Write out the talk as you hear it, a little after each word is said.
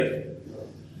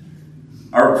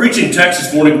Our preaching text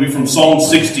this morning will be from Psalm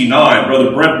 69.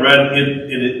 Brother Brent read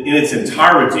it in its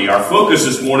entirety. Our focus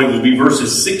this morning will be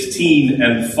verses 16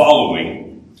 and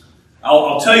following.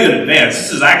 I'll tell you in advance,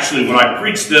 this is actually, when I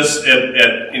preached this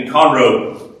in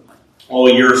Conroe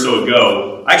a year or so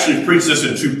ago, I actually preached this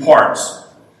in two parts.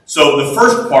 So the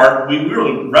first part, we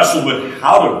really wrestled with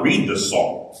how to read this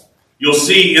psalm. You'll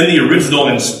see in the original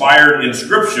inspired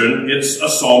inscription, it's a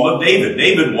Psalm of David.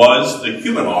 David was the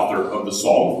human author of the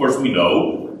psalm. Of course, we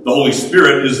know the Holy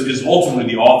Spirit is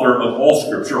ultimately the author of all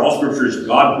Scripture. All Scripture is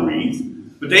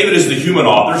God-breathed. But David is the human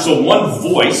author. So one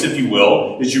voice, if you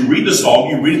will, as you read the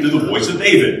psalm, you read it through the voice of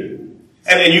David.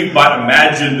 And you might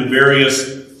imagine the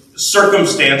various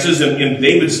circumstances in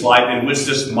David's life in which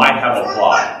this might have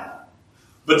applied.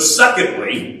 But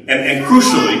secondly, and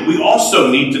crucially, we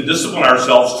also need to discipline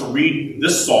ourselves to read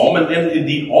this psalm and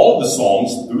indeed all of the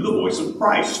psalms through the voice of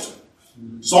Christ.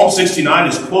 Psalm 69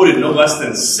 is quoted no less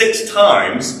than 6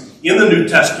 times in the New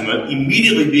Testament,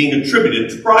 immediately being attributed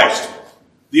to Christ.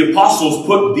 The apostles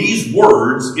put these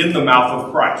words in the mouth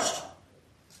of Christ.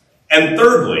 And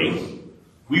thirdly,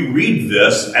 we read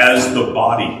this as the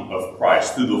body of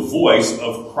Christ, through the voice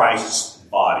of Christ's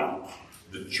body,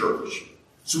 the church.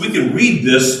 So we can read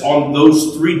this on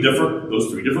those three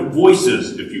different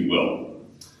voices, if you will.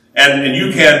 And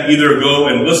you can either go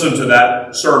and listen to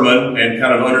that sermon and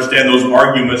kind of understand those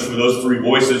arguments for those three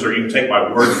voices, or you can take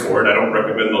my word for it. I don't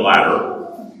recommend the latter.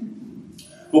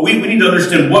 But we need to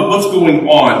understand what's going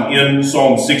on in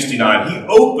Psalm 69.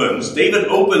 David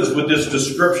opens with this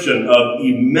description of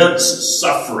immense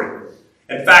suffering.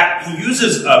 In fact, he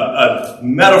uses a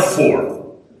metaphor,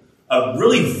 a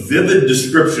really vivid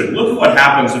description. Look at what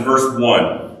happens in verse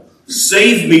 1.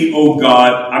 Save me, O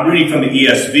God. I'm reading from the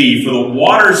ESV. For the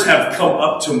waters have come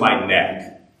up to my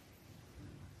neck.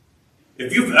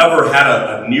 If you've ever had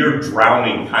a near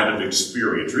drowning kind of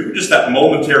experience, or even just that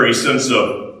momentary sense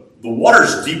of the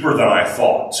water's deeper than I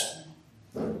thought,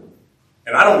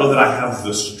 and I don't know that I have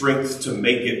the strength to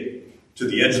make it to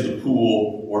the edge of the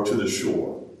pool or to the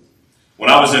shore. When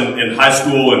I was in high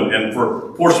school and for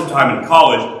a portion of time in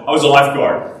college, I was a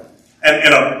lifeguard.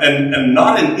 And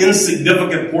not an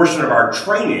insignificant portion of our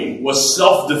training was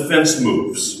self-defense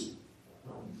moves.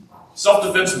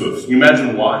 Self-defense moves. Can you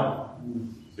imagine why?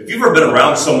 If you've ever been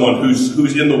around someone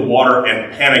who's in the water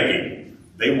and panicking,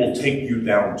 they will take you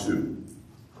down too.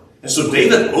 And so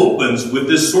David opens with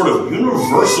this sort of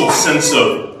universal sense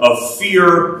of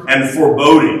fear and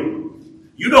foreboding.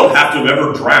 You don't have to have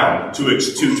ever drowned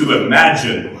to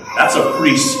imagine that's a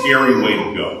pretty scary way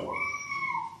to go.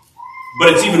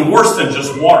 But it's even worse than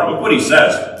just water. Look what he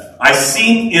says. I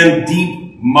sink in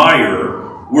deep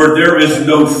mire where there is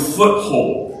no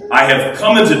foothold. I have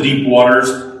come into deep waters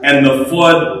and the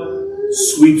flood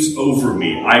sweeps over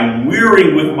me. I'm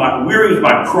weary with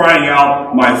my crying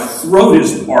out. My throat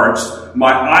is parched.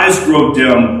 My eyes grow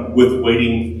dim with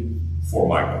waiting for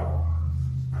my God.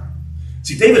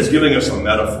 See, David's giving us a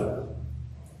metaphor.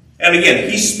 And again,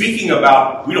 he's speaking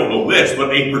about, we don't know which,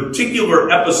 but a particular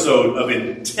episode of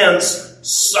intense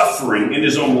suffering in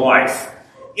his own life,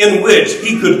 in which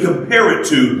he could compare it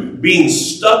to being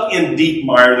stuck in deep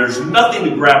mire. There's nothing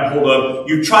to grab hold of.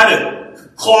 You try to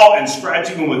claw and scratch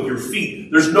even with your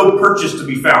feet. There's no purchase to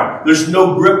be found. There's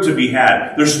no grip to be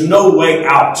had. There's no way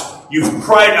out. You've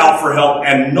cried out for help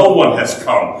and no one has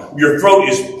come. Your throat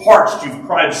is parched. You've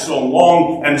cried so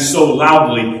long and so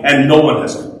loudly and no one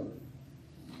has come.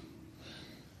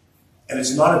 And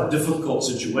it's not a difficult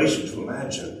situation to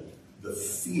imagine the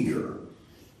fear,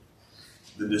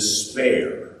 the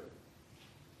despair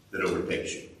that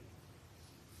overtakes you.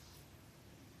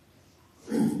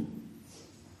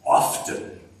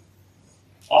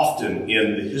 Often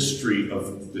in the history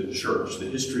of the church, the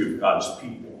history of God's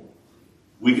people,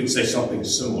 we could say something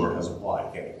similar has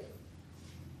applied, can't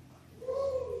we?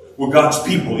 Where God's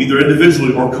people, either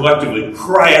individually or collectively,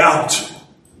 cry out,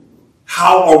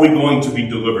 how are we going to be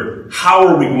delivered? How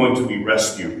are we going to be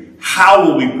rescued? How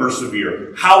will we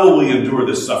persevere? How will we endure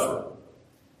this suffering?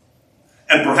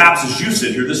 And perhaps as you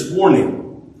sit here this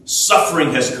morning,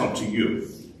 suffering has come to you.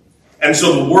 And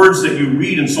so the words that you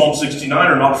read in Psalm 69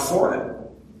 are not foreign.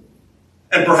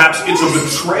 And perhaps it's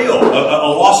a betrayal,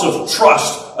 a loss of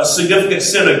trust, a significant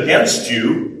sin against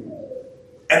you,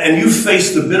 and you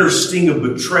face the bitter sting of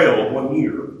betrayal of one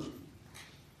year.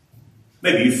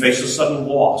 Maybe you face a sudden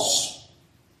loss.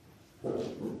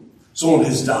 Someone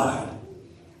has died.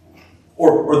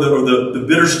 Or the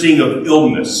bitter sting of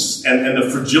illness and the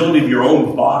fragility of your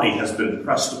own body has been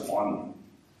pressed upon you.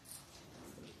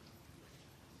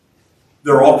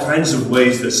 There are all kinds of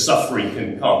ways that suffering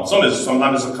can come.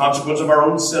 Sometimes as a consequence of our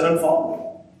own sin and folly.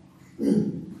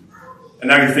 And And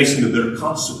now you're facing the bitter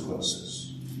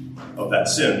consequences of that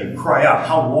sin. You cry out,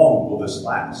 how long will this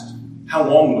last? How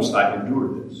long must I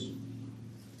endure this?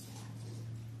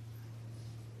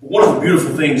 One of the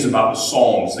beautiful things about the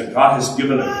Psalms that God has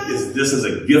given is this as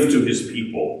a gift to his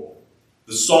people.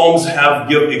 The Psalms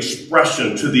give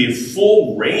expression to the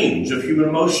full range of human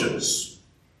emotions.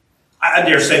 I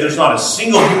dare say there's not a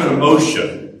single human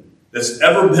emotion that's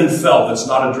ever been felt that's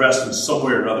not addressed in some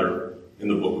way or another in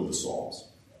the book of the Psalms.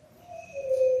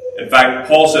 In fact,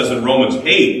 Paul says in Romans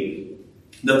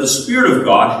 8 that the Spirit of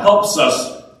God helps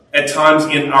us at times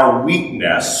in our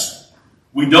weakness.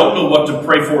 We don't know what to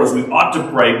pray for as we ought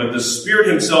to pray, but the Spirit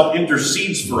himself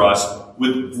intercedes for us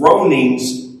with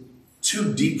groanings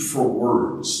too deep for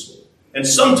words. And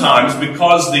sometimes,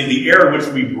 because the air in which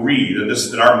we breathe, and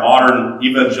this in our modern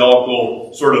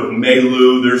evangelical sort of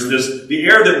milieu, the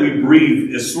air that we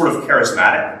breathe is sort of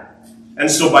charismatic. And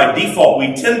so by default,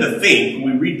 we tend to think,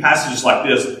 when we read passages like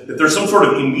this, that there's some sort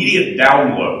of immediate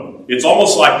download. It's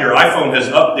almost like your iPhone has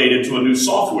updated to a new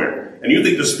software. And you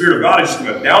think the Spirit of God is just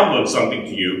going to download something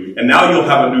to you, and now you'll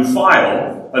have a new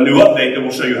file, a new update that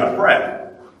will show you how to pray.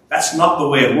 That's not the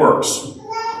way it works.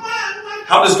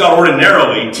 How does God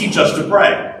ordinarily teach us to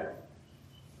pray?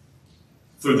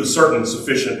 Through the certain,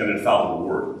 sufficient, and infallible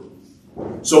Word.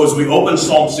 So as we open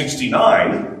Psalm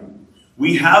 69,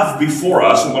 we have before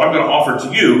us, and what I'm going to offer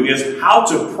to you, is how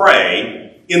to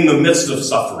pray in the midst of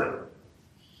suffering.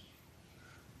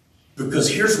 Because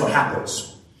here's what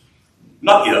happens.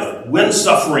 Not if, when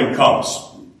suffering comes,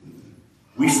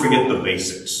 we forget the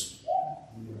basics.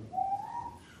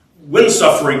 When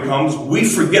suffering comes, we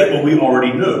forget what we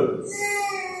already knew.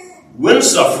 When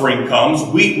suffering comes,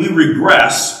 we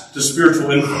regress to spiritual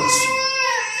infants.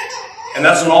 And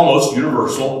that's an almost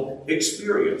universal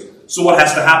experience. So what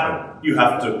has to happen? You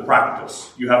have to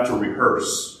practice. You have to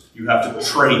rehearse. You have to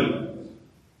train.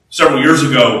 Several years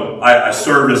ago, I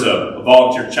served as a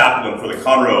volunteer chaplain for the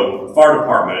Conroe Fire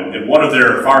Department. And one of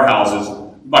their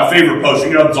firehouses, my favorite poster,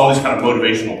 there's all these kind of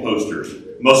motivational posters.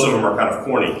 Most of them are kind of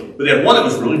corny. But they had one that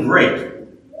was really great.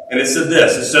 And it said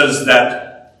this. It says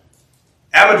that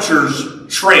amateurs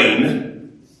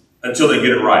train until they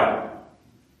get it right.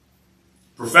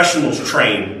 Professionals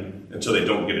train until they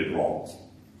don't get it wrong.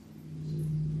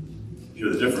 Hear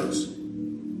the difference?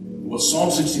 What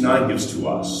Psalm 69 gives to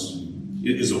us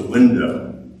is a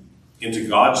window into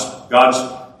God's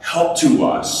help to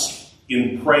us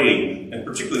in praying, and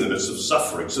particularly in the midst of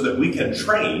suffering, so that we can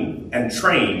train and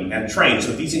train and train so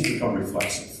that these things become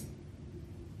reflexive.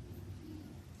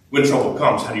 When trouble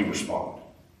comes, how do you respond?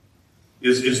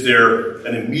 Is there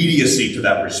an immediacy to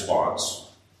that response?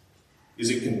 Is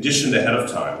it conditioned ahead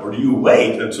of time? Or do you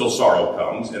wait until sorrow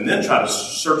comes and then try to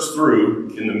search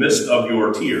through in the midst of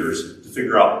your tears to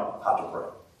figure out how to pray?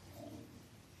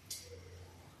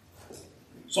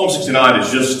 Psalm 69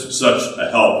 is just such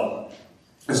a help.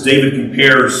 As David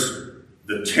compares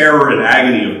the terror and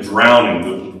agony of drowning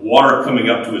with water coming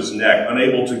up to his neck,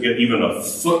 unable to get even a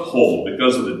foothold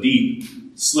because of the deep,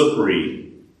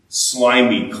 slippery,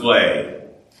 slimy clay.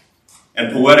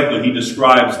 And poetically, he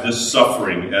describes this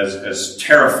suffering as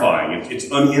terrifying. It's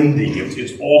unending.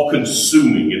 It's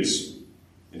all-consuming. It's,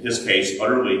 in his case,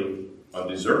 utterly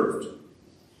undeserved.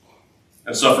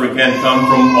 And suffering can come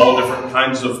from all different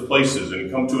kinds of places, and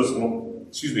it comes to us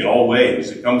in all ways.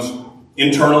 It comes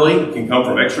internally. It can come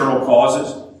from external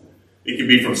causes. It can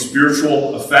be from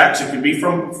spiritual effects. It can be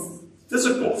from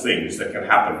physical things that can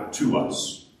happen to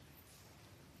us.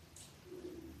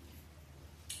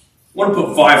 I want to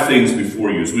put 5 things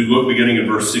before you as we look beginning in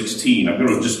verse 16. I'm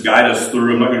going to just guide us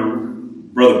through.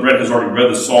 Brother Brett has already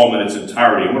read the psalm in its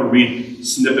entirety. I'm going to read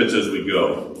snippets as we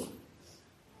go.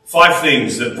 5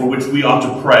 things for which we ought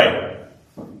to pray,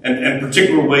 and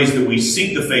particular ways that we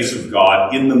seek the face of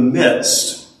God in the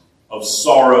midst of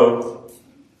sorrow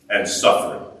and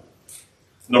suffering.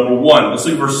 Number 1, let's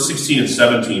look at verses 16 and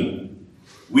 17.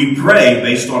 We pray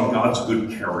based on God's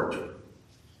good character.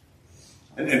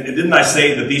 And didn't I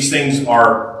say that these things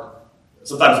are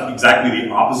sometimes exactly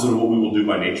the opposite of what we will do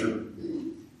by nature?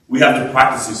 We have to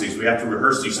practice these things. We have to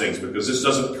rehearse these things because this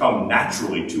doesn't come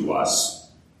naturally to us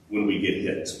when we get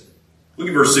hit. Look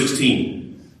at verse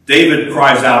 16. David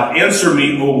cries out, "Answer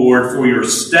me, O Lord, for your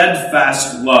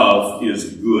steadfast love is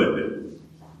good.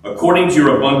 According to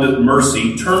your abundant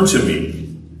mercy, turn to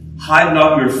me. Hide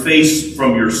not your face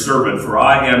from your servant, for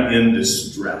I am in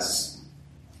distress.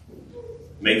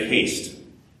 Make haste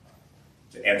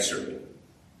to answer me."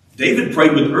 David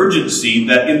prayed with urgency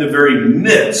that in the very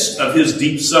midst of his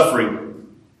deep suffering,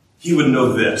 he would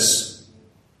know this,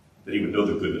 that he would know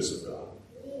the goodness of God.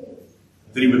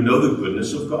 That he would know the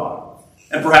goodness of God.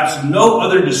 And perhaps no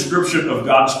other description of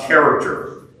God's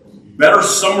character better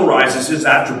summarizes his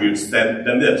attributes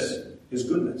than this, his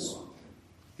goodness.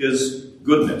 His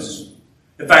goodness.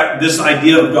 In fact, this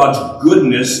idea of God's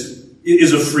goodness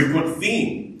is a frequent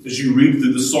theme as you read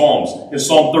through the Psalms. In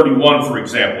Psalm 31, for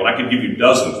example, and I could give you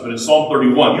dozens, but in Psalm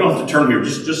 31, you don't have to turn here,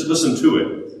 just listen to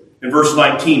it. In verse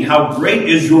 19, how great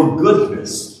is your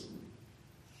goodness,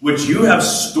 which you have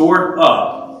stored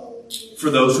up for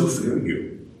those who fear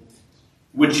you,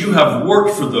 which you have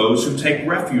worked for those who take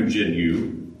refuge in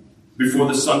you before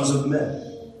the sons of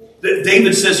men.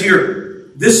 David says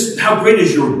here, how great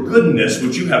is your goodness,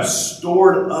 which you have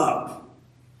stored up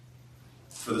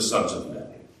for the sons of men.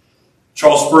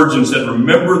 Charles Spurgeon said,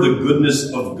 remember the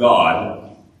goodness of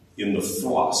God in the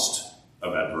frost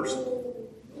of adversity.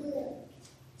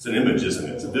 It's an image, isn't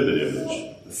it? It's a vivid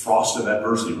image. The frost of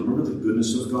adversity. Remember the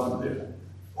goodness of God there.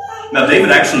 Now,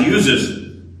 David actually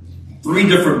uses 3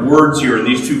 different words here in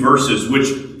these 2 verses,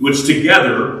 which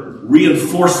together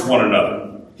reinforce one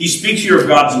another. He speaks here of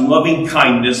God's loving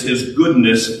kindness, his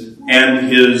goodness, and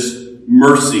his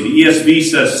mercy. The ESV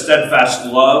says steadfast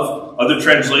love. Other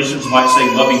translations might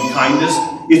say loving kindness.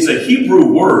 It's a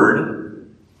Hebrew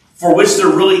word for which there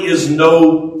really is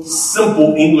no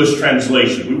simple English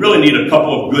translation. We really need a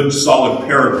couple of good, solid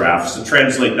paragraphs to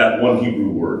translate that one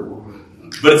Hebrew word.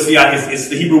 But it's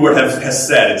the Hebrew word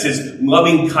hesed. It's his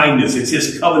loving kindness. It's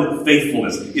his covenant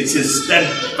faithfulness. It's his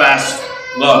steadfast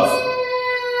love.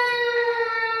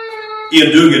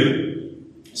 Ian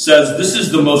Dugan says, this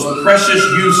is the most precious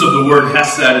use of the word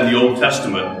hesed in the Old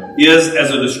Testament, is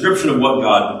as a description of what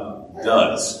God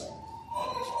does.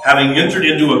 Having entered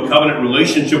into a covenant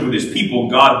relationship with his people,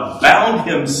 God bound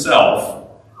himself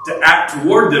to act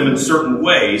toward them in certain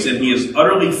ways, and he is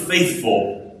utterly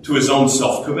faithful to his own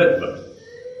self-commitment.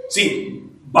 See,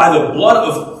 by the blood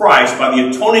of Christ, by the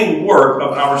atoning work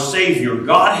of our Savior,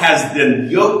 God has then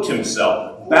yoked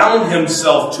himself, bound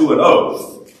himself to an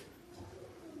oath.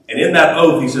 And in that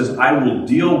oath, he says, I will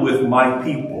deal with my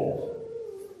people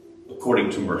according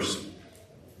to mercy,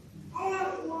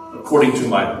 according to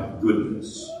my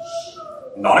goodness,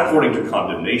 not according to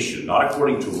condemnation, not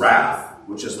according to wrath,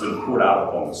 which has been poured out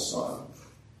upon the Son,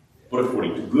 but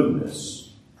according to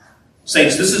goodness.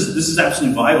 Saints, this is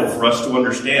absolutely vital for us to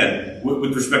understand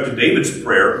with respect to David's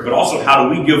prayer, but also how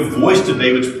do we give voice to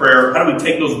David's prayer? How do we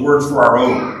take those words for our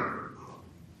own?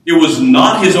 It was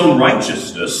not his own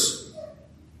righteousness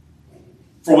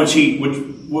for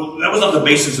that was not the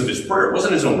basis of his prayer. It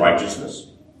wasn't his own righteousness.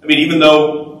 I mean, even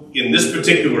though in this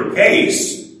particular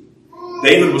case,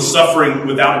 David was suffering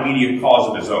without immediate cause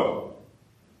of his own.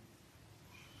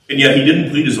 And yet he didn't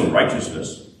plead his own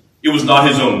righteousness. It was not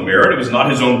his own merit. It was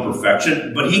not his own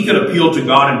perfection. But he could appeal to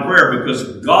God in prayer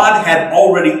because God had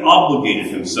already obligated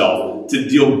himself to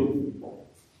deal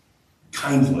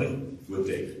kindly with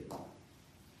David.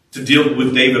 To deal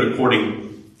with David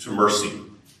according to mercy.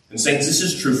 And saints, this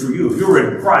is true for you. If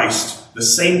you're in Christ, the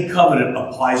same covenant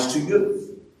applies to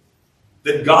you.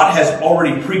 That God has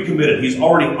already pre-committed. He's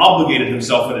already obligated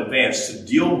himself in advance to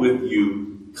deal with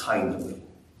you kindly.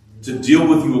 To deal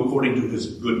with you according to his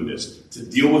goodness. To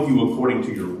deal with you according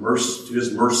to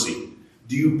his mercy.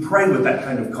 Do you pray with that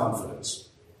kind of confidence?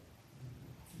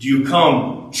 Do you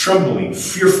come trembling,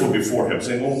 fearful before him,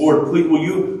 saying, oh Lord, please,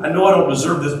 I know I don't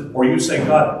deserve this. Or you say,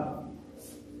 God,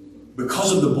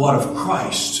 because of the blood of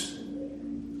Christ,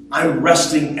 I'm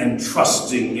resting and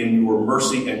trusting in your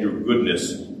mercy and your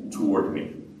goodness toward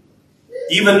me.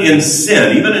 Even in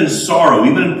sin, even in sorrow,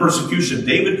 even in persecution,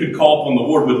 David could call upon the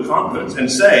Lord with confidence and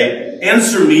say,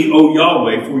 answer me, O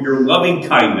Yahweh, for your loving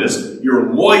kindness,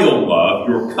 your loyal love,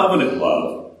 your covenant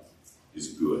love is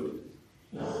good.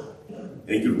 And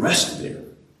he could rest there.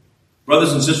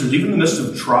 Brothers and sisters, even in the midst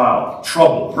of trial,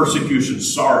 trouble, persecution,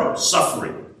 sorrow,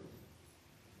 suffering,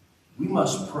 we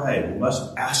must pray, we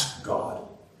must ask God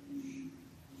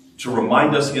to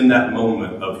remind us in that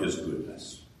moment of his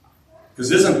goodness.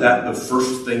 Because isn't that the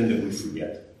first thing that we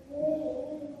forget?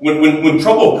 When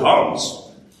trouble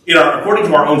comes, according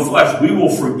to our own flesh, we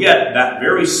will forget that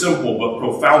very simple but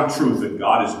profound truth that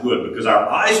God is good. Because our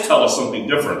eyes tell us something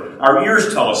different. Our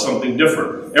ears tell us something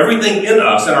different. Everything in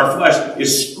us and our flesh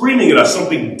is screaming at us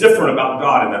something different about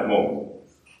God in that moment.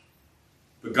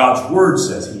 But God's word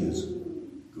says he is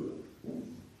good.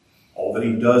 All that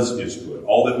he does is good.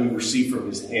 All that we receive from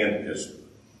his hand is good.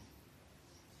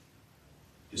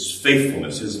 His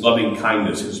faithfulness, his loving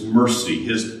kindness, his mercy,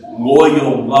 his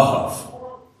loyal love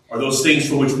are those things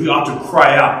for which we ought to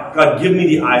cry out, God, give me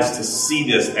the eyes to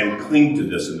see this and cling to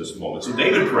this in this moment. So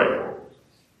David prayed.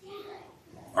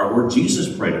 Our Lord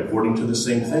Jesus prayed according to the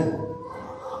same thing.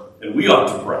 And we ought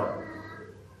to pray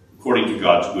according to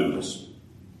God's goodness.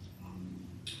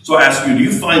 So I ask you, do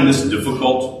you find this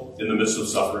difficult in the midst of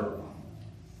suffering?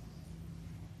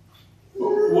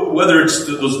 Whether it's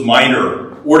those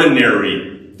minor,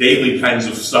 ordinary, daily kinds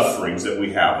of sufferings that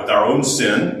we have with our own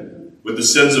sin, with the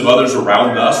sins of others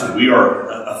around us when we are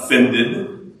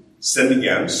offended, sinned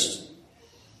against.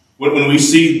 When we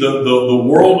see the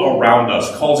world around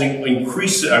us causing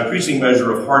increasing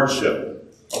measure of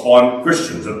hardship upon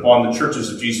Christians and upon the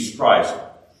churches of Jesus Christ,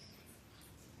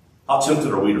 how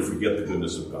tempted are we to forget the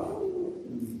goodness of God?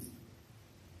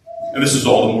 And this is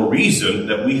all the more reason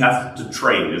that we have to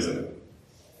train, isn't it?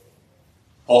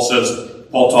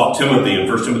 Paul taught Timothy in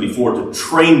 1 Timothy 4 to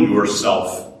train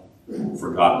yourself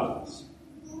for godliness.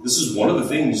 This is one of the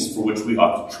things for which we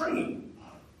ought to train.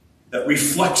 That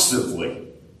reflexively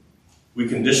we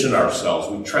condition ourselves,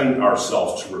 we train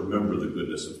ourselves to remember the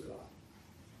goodness of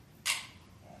God.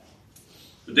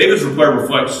 But David's prayer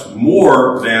reflects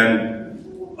more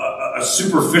than a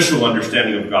superficial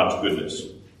understanding of God's goodness.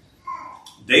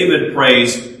 David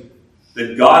prays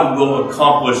that God will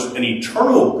accomplish an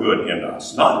eternal good in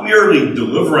us, not merely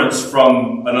deliverance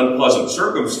from an unpleasant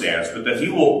circumstance, but that he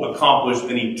will accomplish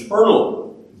an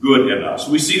eternal good in us.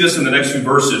 We see this in the next few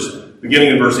verses,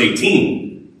 beginning in verse 18.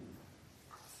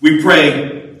 We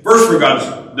pray, first,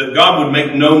 that God would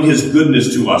make known his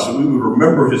goodness to us, and we would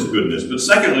remember his goodness. But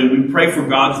secondly, we pray for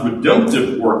God's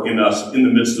redemptive work in us in the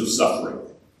midst of suffering.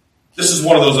 This is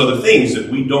one of those other things that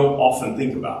we don't often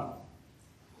think about.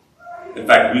 In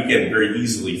fact, we can very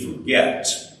easily forget.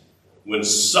 When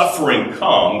suffering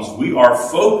comes, we are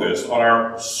focused on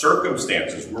our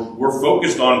circumstances. We're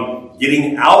focused on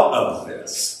getting out of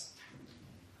this,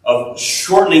 of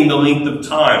shortening the length of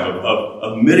time,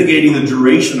 of mitigating the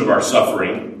duration of our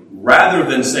suffering, rather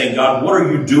than saying, God, what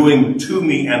are you doing to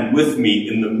me and with me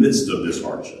in the midst of this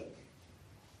hardship?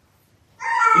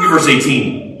 Look at verse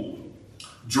 18.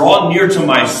 Draw near to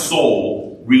my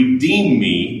soul, redeem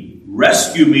me,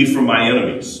 rescue me from my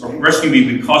enemies, or rescue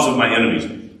me because of my enemies.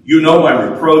 You know my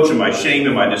reproach and my shame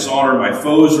and my dishonor. My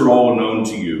foes are all known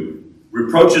to you.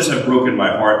 Reproaches have broken my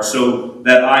heart so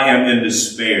that I am in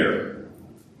despair.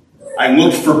 I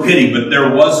looked for pity, but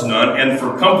there was none, and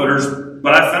for comforters,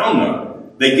 but I found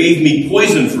none. They gave me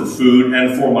poison for food,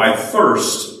 and for my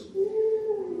thirst,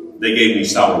 they gave me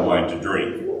sour wine to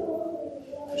drink.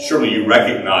 Surely you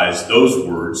recognize those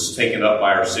words taken up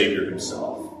by our Savior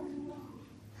himself.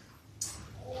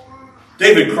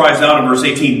 David cries out in verse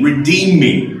 18, redeem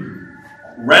me,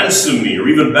 ransom me, or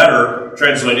even better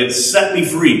translated, set me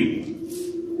free.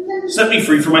 Set me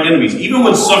free from my enemies. Even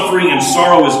when suffering and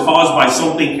sorrow is caused by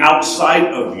something outside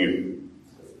of you.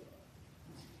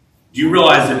 Do you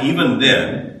realize that even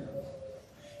then,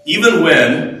 even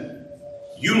when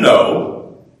you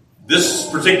know this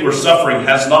particular suffering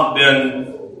has not been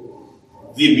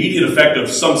the immediate effect of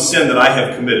some sin that I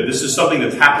have committed, this is something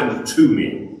that's happened to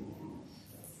me.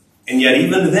 And yet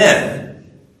even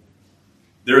then,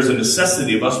 there is a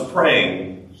necessity of us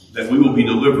praying that we will be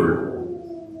delivered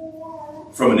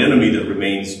from an enemy that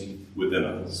remains within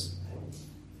us.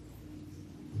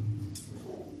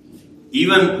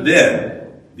 Even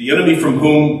then, the enemy from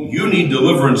whom you need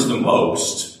deliverance the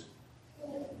most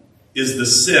is the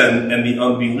sin and the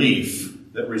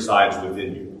unbelief that resides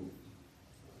within you.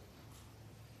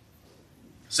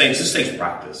 Saints, this takes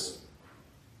practice.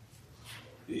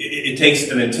 It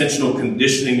takes an intentional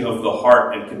conditioning of the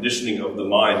heart and conditioning of the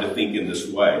mind to think in this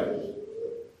way.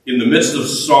 In the midst of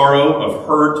sorrow, of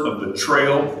hurt, of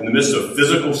betrayal, in the midst of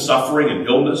physical suffering and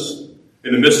illness,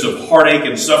 in the midst of heartache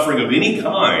and suffering of any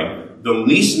kind, the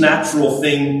least natural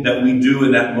thing that we do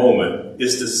in that moment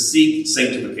is to seek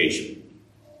sanctification.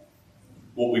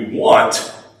 What we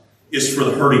want is for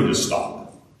the hurting to stop.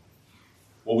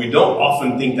 What we don't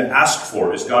often think to ask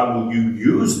for is, God, will you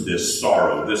use this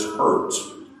sorrow, this hurt,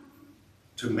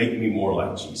 to make me more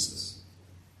like Jesus?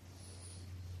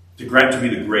 To grant to me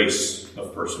the grace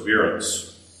of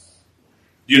perseverance.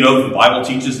 Do you know that the Bible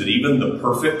teaches that even the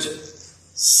perfect,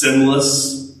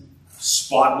 sinless,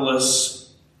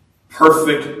 spotless,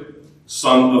 perfect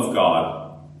Son of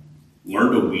God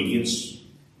learned obedience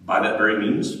by that very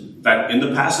means? In fact, in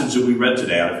the passage that we read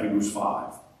today out of Hebrews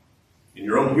 5, in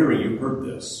your own hearing you heard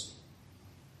this.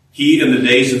 He, in the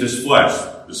days of his flesh,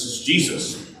 this is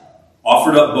Jesus,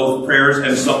 offered up both prayers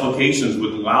and supplications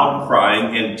with loud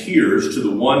crying and tears to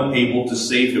the one able to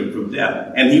save him from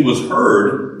death. And he was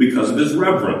heard because of his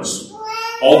reverence.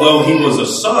 Although he was a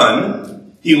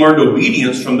son, he learned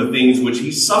obedience from the things which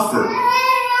he suffered.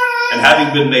 And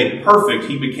having been made perfect,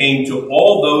 he became to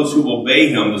all those who obey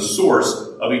him the source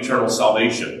of eternal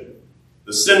salvation.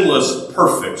 The sinless,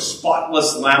 perfect,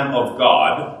 spotless Lamb of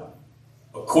God,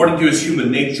 according to his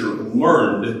human nature,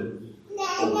 learned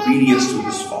obedience to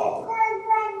his Father.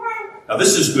 Now,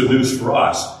 this is good news for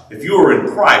us. If you are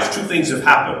in Christ, two things have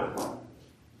happened.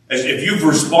 As if you've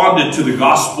responded to the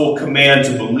gospel command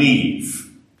to believe,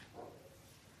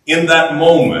 in that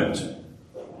moment,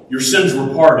 your sins were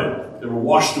pardoned. They were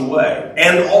washed away.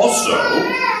 And also,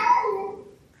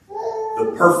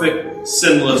 the perfect,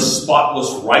 sinless,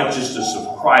 spotless righteousness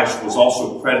of Christ was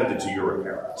also credited to your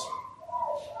account.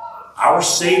 Our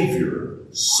Savior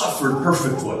suffered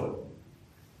perfectly,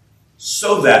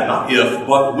 so that not if,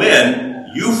 but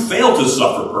when you fail to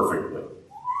suffer perfectly,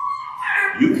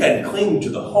 you can cling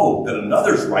to the hope that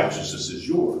another's righteousness is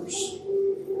yours.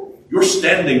 Your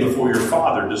standing before your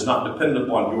Father does not depend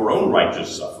upon your own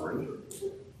righteous suffering,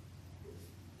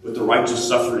 but the righteous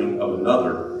suffering of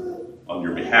another on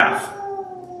your behalf.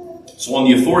 So on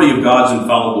the authority of God's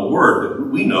infallible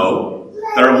word, we know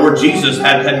that our Lord Jesus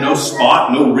had no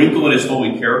spot, no wrinkle in his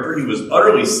holy character. He was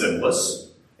utterly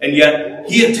sinless, and yet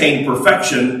he attained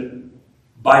perfection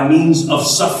by means of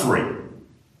suffering.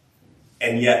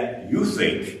 And yet you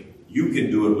think you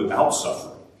can do it without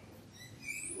suffering.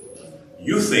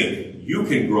 You think you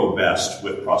can grow best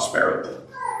with prosperity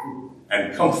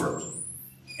and comfort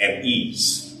and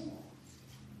ease,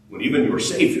 when even your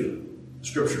Savior, the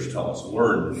Scriptures tell us,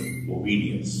 learned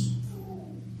obedience.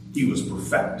 He was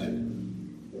perfected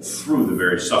through the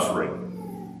very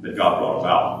suffering that God brought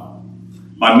about.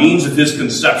 By means of his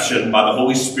conception by the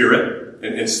Holy Spirit,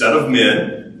 instead of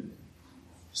men,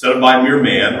 instead of by mere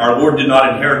man, our Lord did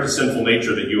not inherit the sinful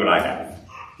nature that you and I have.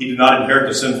 He did not inherit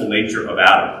the sinful nature of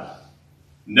Adam.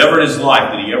 Never in his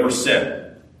life did he ever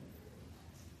sin.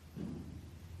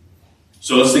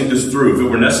 So let's think this through. If it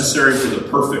were necessary for the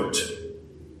perfect,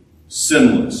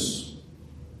 sinless,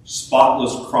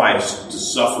 spotless Christ to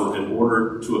suffer in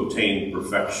order to obtain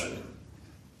perfection,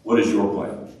 what is your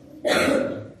plan?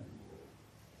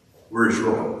 Where is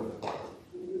your hope?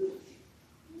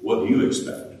 What do you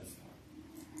expect?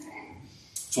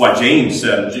 That's why James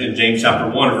said in James chapter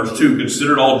 1, verse 2,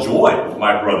 consider it all joy,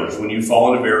 my brothers, when you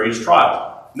fall into various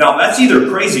trials. Now, that's either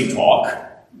crazy talk,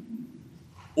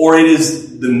 or it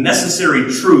is the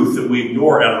necessary truth that we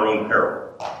ignore at our own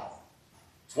peril.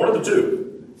 It's one of the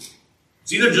two.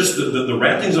 It's either just the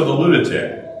rantings of a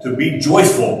lunatic to be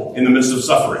joyful in the midst of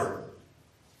suffering,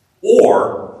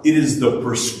 or it is the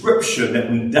prescription that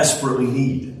we desperately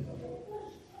need.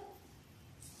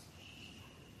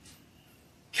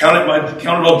 Count it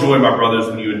all joy, my brothers,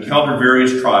 when you encounter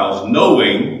various trials,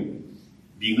 knowing,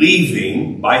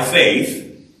 believing by faith,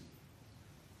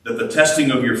 that the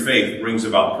testing of your faith brings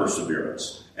about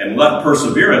perseverance. And let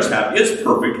perseverance have its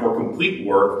perfect or complete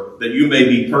work, that you may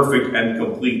be perfect and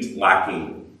complete,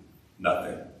 lacking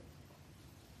nothing.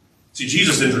 See,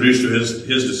 Jesus introduced to his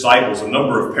disciples a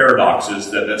number of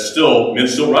paradoxes that men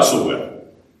still wrestle with.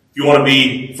 If you want to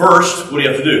be first, what do you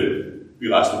have to do? Be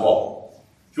last of all.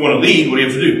 If you want to lead, what do you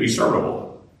have to do? Be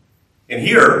servantable. And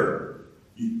here,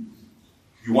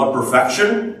 you want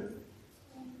perfection?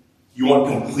 You want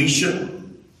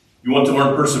completion? You want to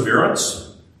learn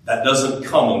perseverance? That doesn't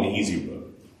come on the easy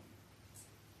road.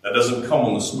 That doesn't come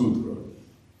on the smooth road.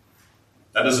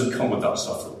 That doesn't come without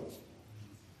suffering.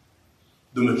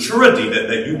 The maturity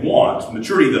that you want, the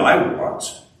maturity that I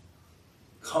want,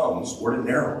 comes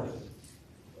ordinarily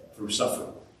through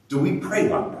suffering. Do we pray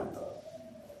like that, though?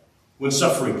 When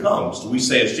suffering comes, do we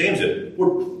say, as James did,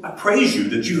 Lord, I praise you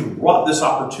that you have brought this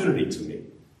opportunity to me,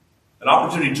 an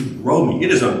opportunity to grow me.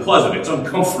 It is unpleasant. It's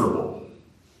uncomfortable.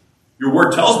 Your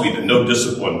word tells me that no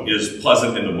discipline is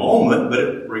pleasant in the moment, but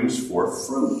it brings forth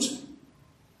fruit.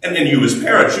 And then you as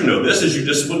parents, you know this, as you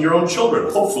discipline your own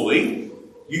children. Hopefully,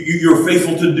 you're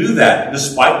faithful to do that,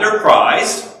 despite their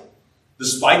cries,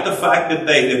 despite the fact that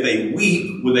they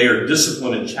weep when they are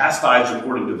disciplined and chastised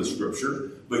according to the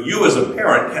Scripture. But you as a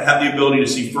parent can have the ability to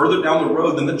see further down the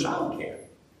road than the child can.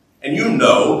 And you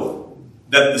know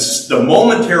that the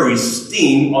momentary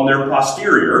sting on their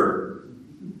posterior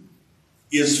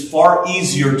is far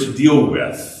easier to deal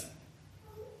with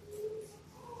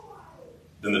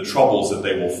than the troubles that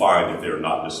they will find if they are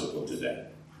not disciplined today.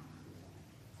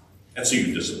 And so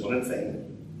you discipline in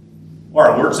faith.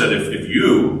 Our Lord said, if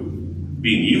you,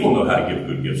 being evil, know how to give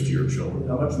good gifts to your children,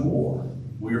 how much more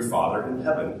will your Father in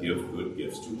heaven give good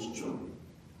gifts to his children?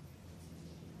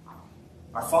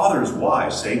 Our Father is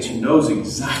wise, saints. He knows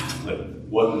exactly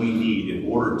what we need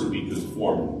in order to be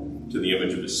conformed to the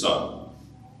image of his Son.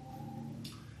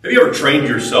 Have you ever trained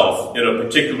yourself in a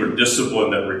particular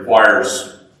discipline that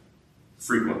requires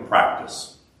frequent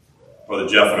practice? Brother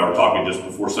Jeff and I were talking just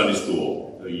before Sunday school.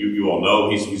 You all know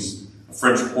he's a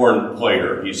French horn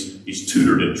player. He's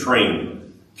tutored and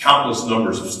trained countless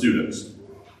numbers of students.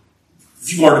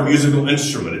 If you learn a musical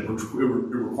instrument, it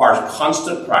requires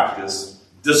constant practice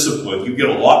discipline, you get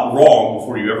a lot wrong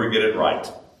before you ever get it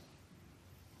right.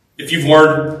 If you've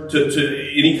learned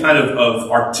to any kind of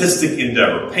artistic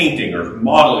endeavor, painting or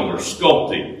modeling or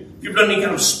sculpting, if you've done any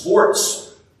kind of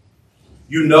sports,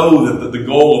 you know that the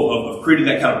goal of creating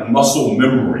that kind of muscle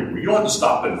memory, where you don't have to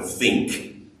stop and think.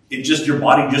 Your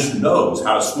body just knows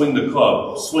how to swing the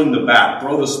club, swing the bat,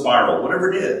 throw the spiral,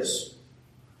 whatever it is.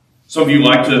 Some of you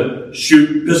like to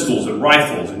shoot pistols and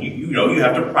rifles, and you know you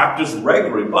have to practice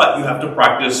regularly, but you have to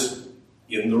practice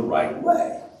in the right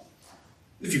way.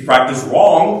 If you practice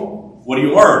wrong, what do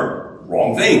you learn?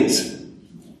 Wrong things.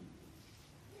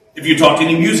 If you talk to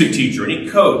any music teacher, any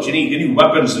coach, any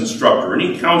weapons instructor,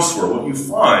 any counselor, what you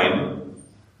find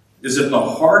is that the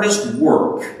hardest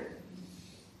work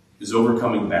is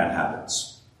overcoming bad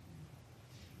habits.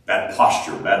 Bad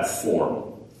posture, bad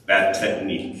form, bad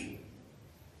technique.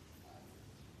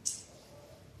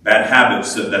 Bad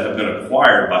habits that have been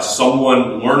acquired by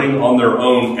someone learning on their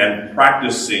own and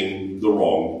practicing the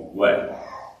wrong way.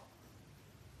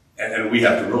 And we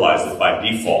have to realize that by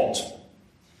default,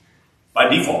 by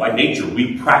nature,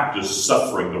 we practice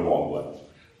suffering the wrong way.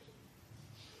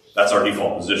 That's our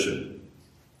default position.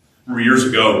 Remember years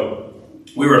ago,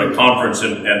 we were at a conference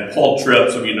and Paul Tripp,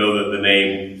 some of you know the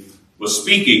name, was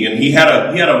speaking, and he had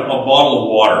a bottle of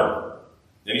water.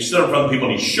 And he stood in front of people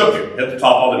and he shook it, hit the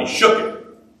top of it, he shook it.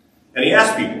 And he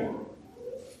asked people,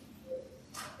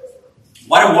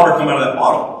 why did water come out of that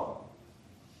bottle?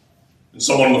 And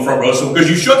someone in the front row said, because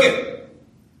you shook it.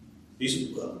 He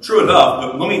said, well, true enough,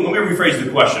 but let me rephrase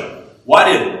the question.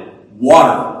 Why did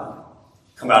water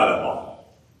come out of that bottle?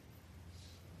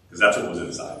 Because that's what was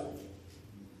inside.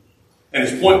 And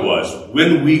his point was,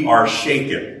 when we are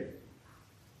shaken,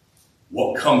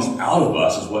 what comes out of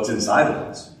us is what's inside of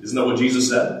us. Isn't that what Jesus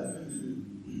said?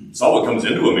 It's not what comes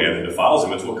into a man that defiles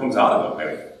him, it's what comes out of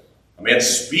him. A man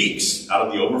speaks out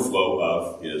of the overflow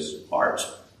of his heart.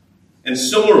 And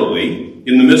similarly,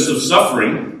 in the midst of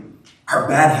suffering, our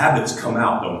bad habits come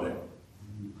out, don't they?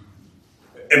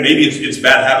 And maybe it's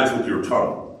bad habits with your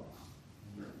tongue.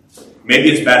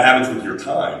 Maybe it's bad habits with your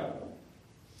time.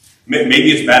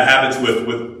 Maybe it's bad habits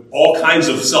with all kinds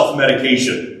of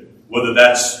self-medication, whether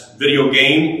that's video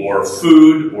game or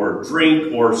food or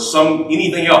drink or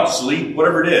anything else, sleep,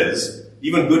 whatever it is.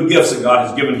 Even good gifts that God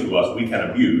has given to us, we can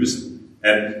abuse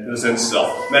and, in a sense,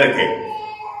 self-medicate.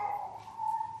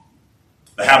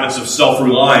 The habits of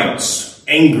self-reliance,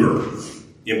 anger,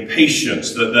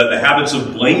 impatience, the habits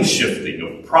of blame-shifting,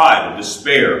 of pride, of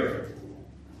despair.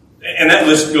 And that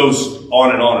list goes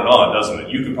on and on and on, doesn't it?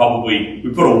 You could we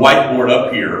put a whiteboard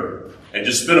up here and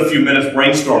just spend a few minutes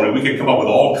brainstorming. We could come up with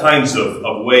all kinds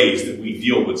of ways that we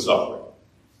deal with suffering.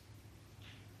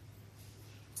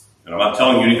 And I'm not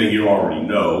telling you anything you already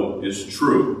know is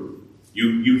true.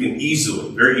 You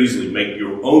can very easily make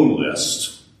your own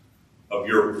list of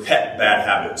your pet bad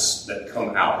habits that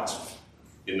come out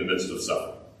in the midst of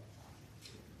suffering.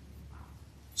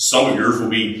 Some of yours will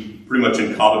be pretty much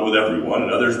in common with everyone,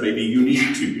 and others may be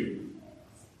unique to you.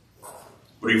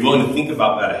 But are you willing to think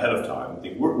about that ahead of time?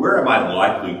 Think, where am I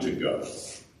likely to go?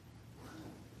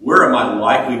 Where am I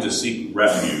likely to seek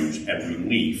refuge and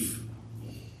relief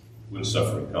when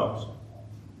suffering comes?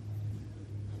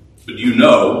 But do you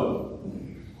know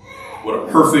what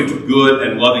a perfect, good,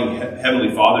 and loving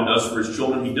Heavenly Father does for His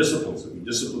children? He disciplines them. He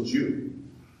disciplines you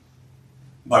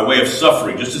by way of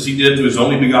suffering, just as He did to His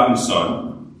only begotten Son.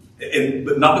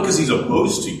 But not because He's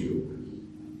opposed to you.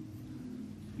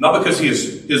 Not because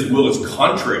His will is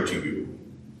contrary to you.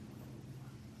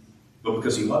 But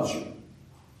because He loves you.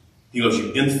 He loves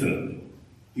you infinitely.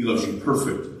 He loves you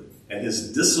perfectly. And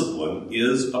His discipline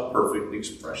is a perfect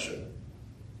expression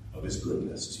of His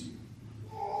goodness to you.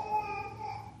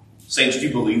 Saints, do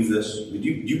you believe this? Do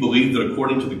you believe that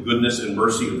according to the goodness and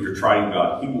mercy of your triune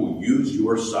God, He will use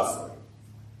your suffering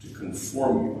to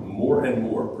conform you more and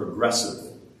more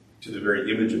progressively to the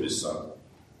very image of His Son?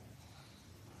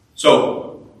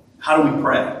 So, how do we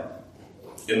pray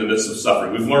in the midst of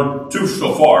suffering? We've learned two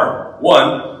so far.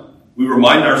 One, we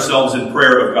remind ourselves in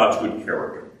prayer of God's good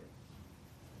character.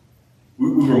 We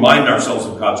remind ourselves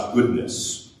of God's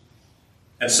goodness.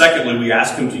 And secondly, we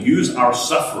ask Him to use our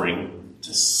suffering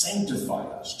to sanctify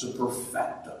us, to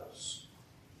perfect us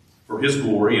for His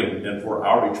glory and for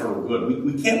our eternal good.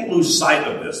 We can't lose sight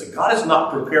of this. And God is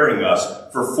not preparing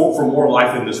us for more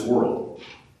life in this world.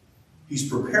 He's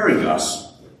preparing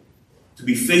us to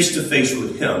be face to face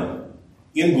with Him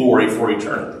in glory for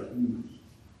eternity.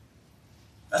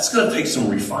 That's going to take some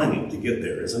refining to get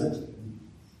there, isn't it?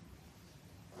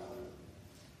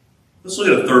 Let's look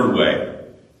at a third way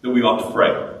that we ought to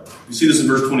pray. You see this in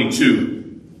verse 22.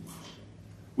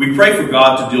 We pray for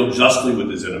God to deal justly with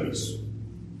His enemies.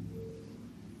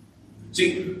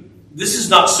 See, this is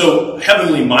not so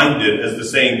heavenly minded as the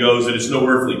saying goes that it's no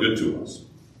earthly good to us.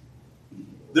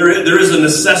 There is a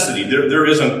necessity, there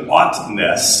is an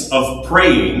oughtness of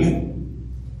praying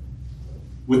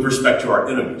with respect to our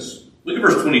enemies. Look at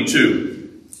verse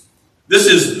 22. This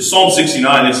is Psalm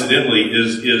 69, incidentally,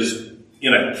 is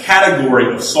in a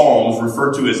category of psalms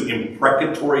referred to as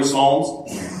imprecatory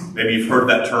psalms. Maybe you've heard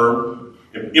that term.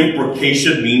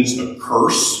 Imprecation means a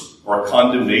curse or a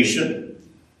condemnation.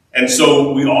 And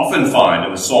so we often find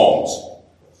in the Psalms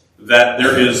that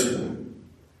there is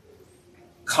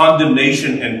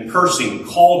condemnation and cursing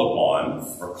called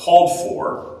upon or called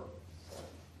for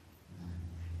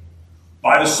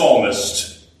by the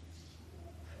psalmist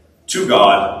to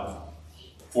God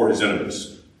for his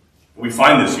enemies. We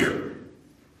find this here.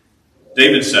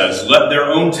 David says, let their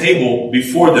own table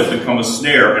before them become a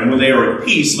snare, and when they are at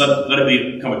peace, let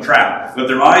it become a trap. Let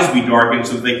their eyes be darkened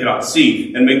so that they cannot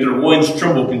see, and make their loins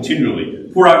tremble continually.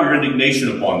 Pour out your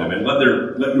indignation upon them, and let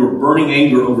your burning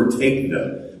anger overtake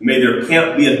them. May their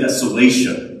camp be a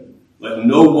desolation. Let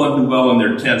no one dwell in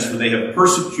their tents, for they have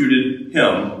persecuted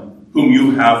him whom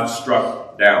you have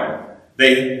struck down.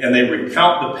 They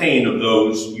recount the pain of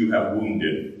those you have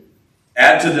wounded.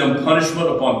 Add to them punishment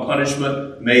upon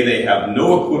punishment. May they have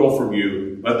no acquittal from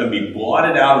you. Let them be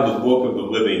blotted out of the book of the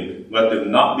living. Let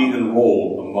them not be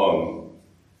enrolled among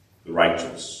the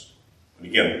righteous. And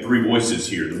again, three voices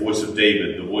here. The voice of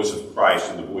David, the voice of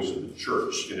Christ, and the voice of the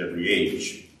church in every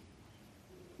age.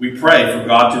 We pray for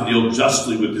God to deal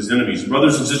justly with his enemies.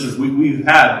 Brothers and sisters, we've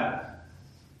had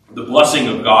the blessing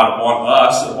of God upon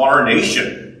us, upon our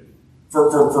nation, for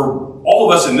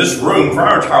all of us in this room, for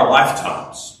our entire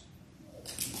lifetimes.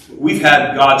 We've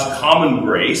had God's common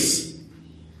grace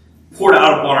poured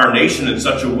out upon our nation in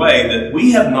such a way that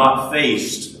we have not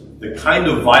faced the kind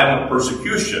of violent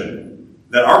persecution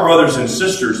that our brothers and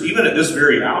sisters, even at this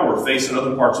very hour, face in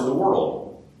other parts of the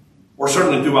world, or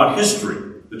certainly throughout history.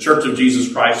 The Church of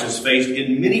Jesus Christ has faced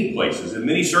in many places, in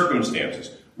many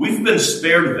circumstances. We've been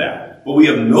spared that, but we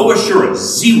have no assurance,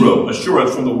 zero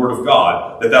assurance from the Word of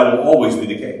God that will always be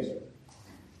the case.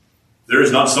 There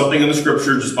is not something in the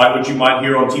Scripture, despite what you might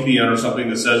hear on TBN or something,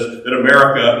 that says that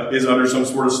America is under some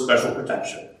sort of special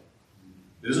protection.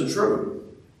 It isn't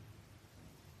true.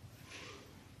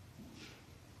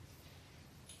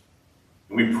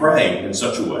 And we pray in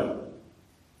such a way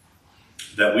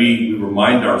that we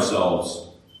remind ourselves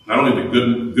not only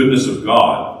the goodness of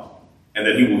God, and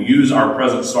that he will use our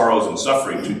present sorrows and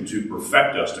suffering to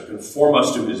perfect us, to conform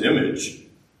us to his image,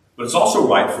 but it's also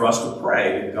right for us to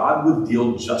pray that God would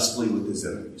deal justly with his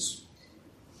enemies.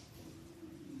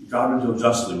 God would deal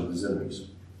justly with his enemies.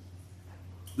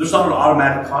 There's not an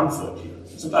automatic conflict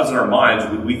here. Sometimes in our minds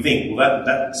we think, well,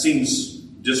 that seems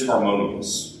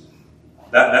disharmonious.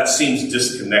 That seems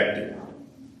disconnected.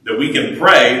 That we can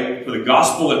pray for the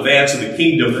gospel advance of the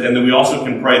kingdom, and then we also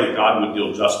can pray that God would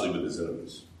deal justly with his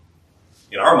enemies.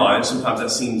 In our minds, sometimes that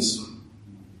seems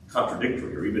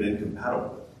contradictory or even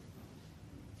incompatible.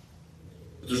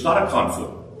 But there's not a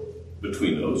conflict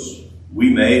between those.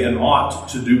 We may and ought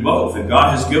to do both. And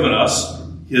God has given us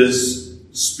his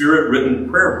Spirit-written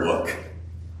prayer book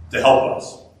to help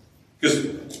us.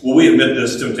 Because will we admit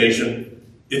this temptation?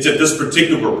 It's at this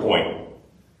particular point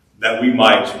that we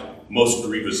might most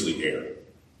grievously err.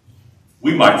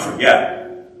 We might forget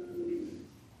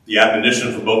the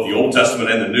admonition for both the Old Testament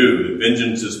and the New, that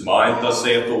vengeance is mine, thus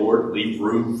saith the Lord, leave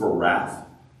room for wrath.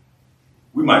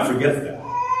 We might forget that.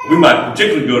 We might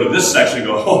particularly go to this section and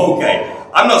go, oh, okay,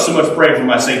 I'm not so much praying for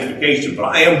my sanctification, but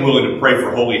I am willing to pray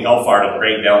for holy hellfire to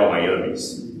rain down on my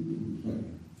enemies.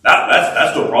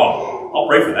 That's no problem. I'll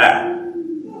pray for that.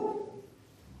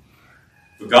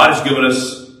 But God has given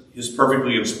us his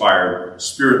perfectly inspired,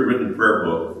 Spirit-written prayer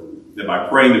book, that by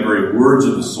praying the very words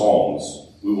of the Psalms,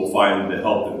 we will find the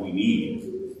help that we need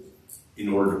in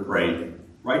order to pray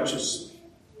righteously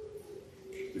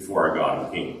before our God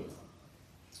and King.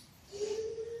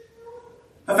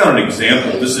 I found an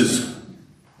example. This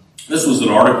was an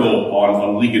article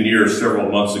on Ligonier several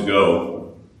months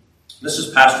ago. This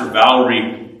is Pastor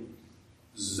Valery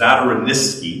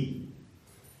Zadorniski.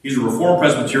 He's a Reformed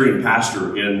Presbyterian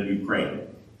pastor in Ukraine.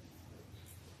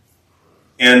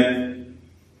 And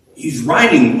he's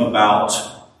writing about,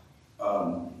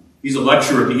 he's a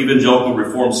lecturer at the Evangelical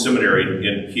Reformed Seminary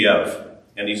in Kiev.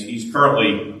 And he's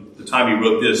currently, at the time he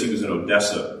wrote this, he was in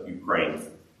Odessa, Ukraine.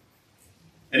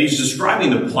 And he's describing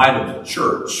the plight of the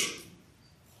church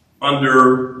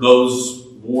under those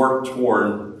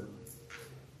war-torn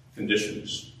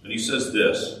conditions. And he says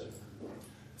this: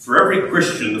 for every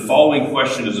Christian, the following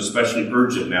question is especially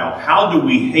urgent now. How do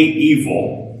we hate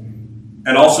evil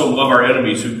and also love our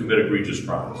enemies who commit egregious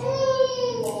crimes?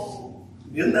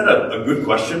 Isn't that a good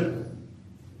question?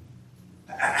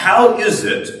 How is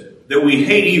it that we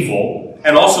hate evil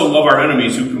and also love our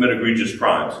enemies who commit egregious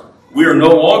crimes? We are no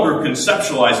longer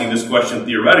conceptualizing this question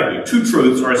theoretically. Two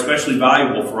truths are especially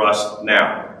valuable for us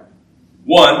now.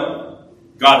 One,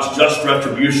 God's just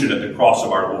retribution at the cross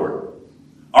of our Lord.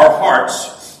 Our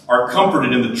hearts are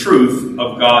comforted in the truth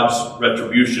of God's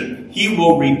retribution. He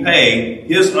will repay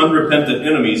his unrepentant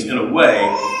enemies in a way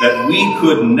that we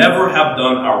could never have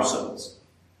done ourselves.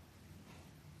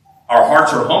 Our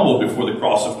hearts are humbled before the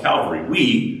cross of Calvary.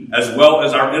 We, as well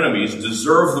as our enemies,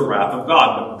 deserve the wrath of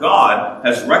God. But God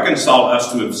has reconciled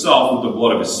us to himself with the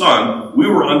blood of his Son. We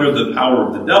were under the power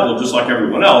of the devil just like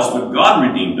everyone else, but God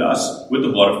redeemed us with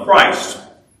the blood of Christ.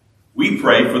 We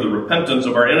pray for the repentance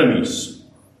of our enemies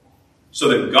so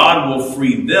that God will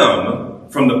free them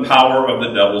from the power of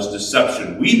the devil's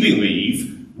deception. We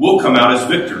believe we'll come out as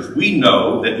victors. We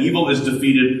know that evil is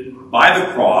defeated by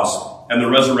the cross and the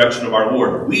resurrection of our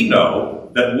Lord. We know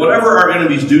that whatever our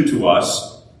enemies do to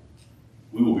us,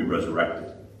 we will be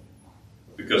resurrected.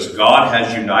 Because God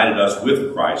has united us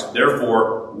with Christ.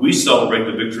 Therefore, we celebrate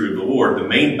the victory of the Lord. The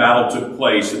main battle took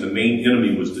place and the main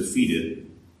enemy was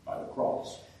defeated by the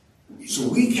cross. So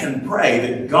we can pray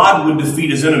that God would defeat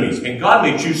his enemies. And God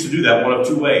may choose to do that one of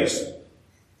two ways.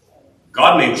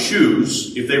 God may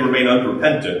choose, if they remain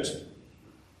unrepentant,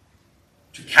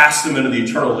 to cast them into the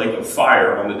eternal lake of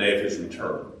fire on the day of his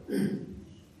return.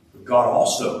 But God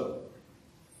also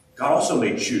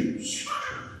may choose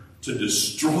to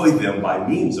destroy them by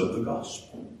means of the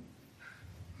gospel.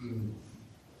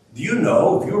 Do you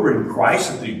know, if you were in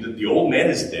Christ, that the old man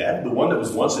is dead, the one that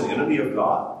was once an enemy of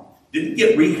God? Didn't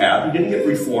get rehabbed, he didn't get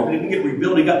reformed, he didn't get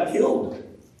rebuilt, he got killed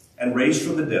and raised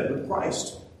from the dead with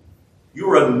Christ.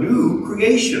 You're a new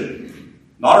creation.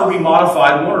 Not a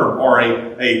remodified one or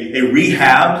a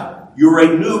rehabbed. You're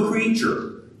a new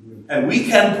creature. And we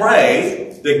can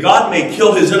pray that God may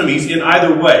kill his enemies in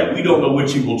either way. We don't know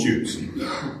which he will choose.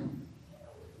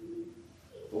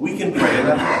 But we can pray in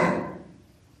that way.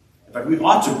 In fact, we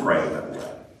ought to pray in that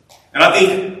way. And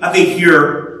I think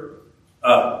here,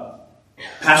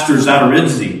 Pastor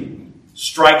Zadaridze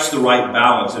strikes the right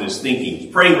balance in his thinking.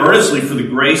 He's praying earnestly for the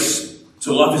grace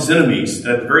to love his enemies,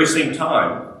 and at the very same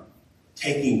time,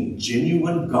 taking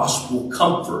genuine gospel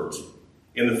comfort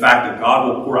in the fact that God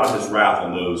will pour out his wrath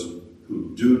on those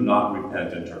who do not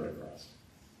repent and turn to Christ.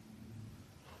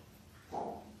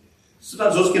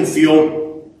 Sometimes those can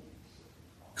feel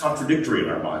contradictory in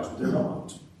our minds, but they're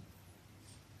not.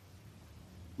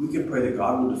 We can pray that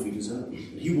God will defeat his enemies.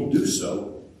 And he will do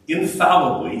so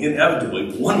infallibly,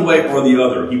 inevitably, one way or the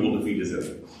other, he will defeat his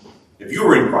enemies. If you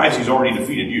were in Christ, he's already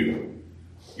defeated you.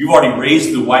 You've already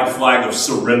raised the white flag of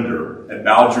surrender and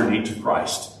bowed your knee to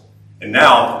Christ. And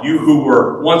now, you who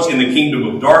were once in the kingdom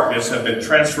of darkness have been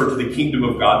transferred to the kingdom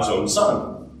of God's own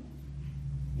Son.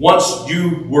 Once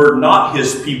you were not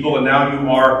his people, and now you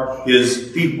are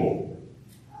his people.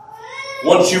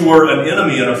 Once you were an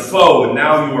enemy and a foe, and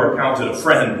now you are counted a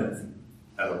friend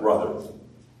and a brother.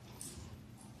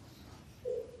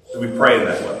 So we pray in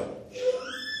that way.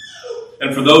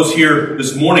 And for those here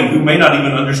this morning who may not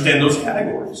even understand those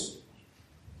categories,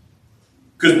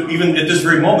 because even at this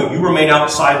very moment, you remain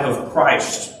outside of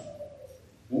Christ,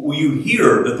 will you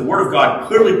hear that the Word of God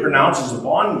clearly pronounces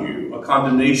upon you a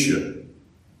condemnation?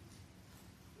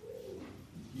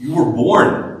 You were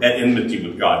born at enmity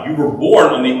with God. You were born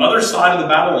on the other side of the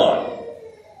battle line.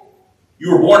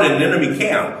 You were born in an enemy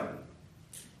camp,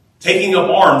 taking up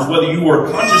arms, whether you were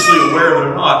consciously aware of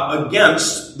it or not,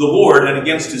 against the Lord and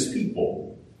against his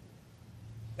people.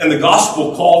 And the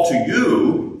gospel call to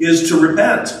you is to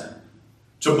repent,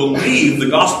 to believe the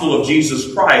gospel of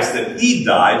Jesus Christ, that he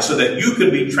died so that you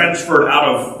could be transferred out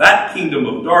of that kingdom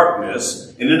of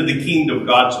darkness and into the kingdom of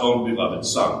God's own beloved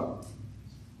Son.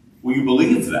 Will you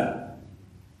believe that?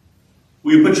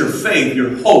 Will you put your faith,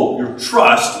 your hope, your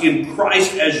trust in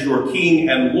Christ as your King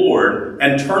and Lord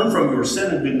and turn from your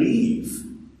sin and believe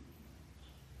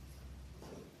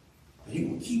that he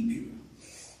will keep you,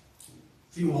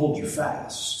 that he will hold you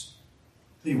fast,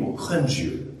 that he will cleanse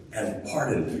you and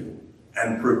pardon you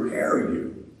and prepare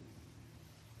you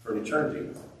for an eternity?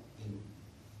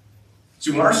 See,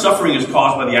 when our suffering is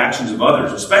caused by the actions of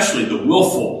others, especially the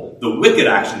willful, the wicked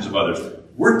actions of others,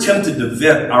 we're tempted to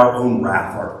vent our own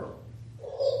wrath, aren't we?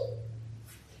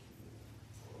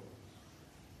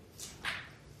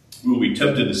 We will be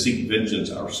tempted to seek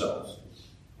vengeance ourselves.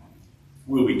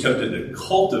 We will be tempted to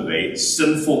cultivate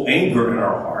sinful anger in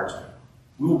our hearts.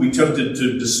 We will be tempted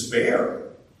to despair,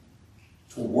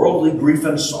 to worldly grief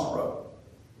and sorrow.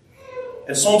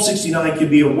 And Psalm 69 can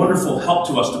be a wonderful help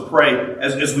to us to pray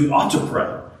as we ought to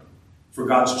pray. for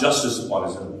God's justice upon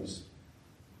his enemies.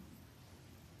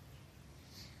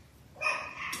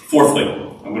 Fourthly,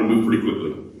 I'm going to move pretty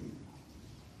quickly.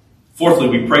 Fourthly,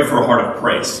 we pray for a heart of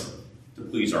praise to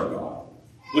please our God.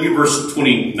 Look at verse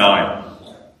 29.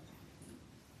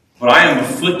 But I am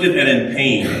afflicted and in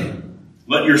pain.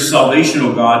 Let your salvation,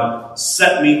 O God,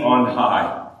 set me on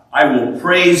high. I will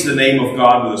praise the name of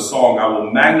God with a song. I will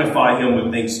magnify him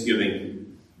with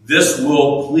thanksgiving. This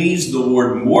will please the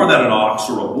Lord more than an ox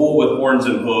or a bull with horns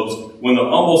and hooves. When the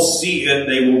humble see it,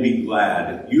 they will be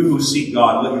glad. You who seek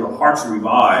God, let your hearts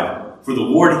revive. For the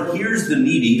Lord hears the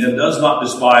needy and does not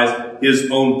despise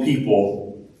his own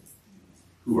people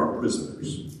who are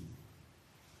prisoners.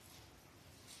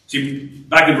 See,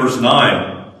 back in verse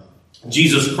 9,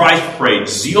 Jesus Christ prayed,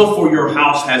 zeal for your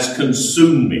house has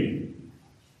consumed me.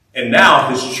 And now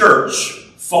his church,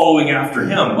 following after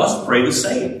him, must pray the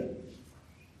same.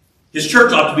 His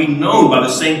church ought to be known by the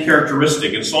same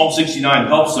characteristic. And Psalm 69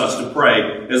 helps us to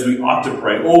pray as we ought to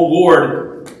pray. O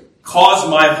Lord, cause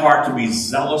my heart to be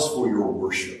zealous for your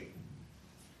worship.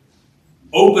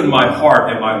 Open my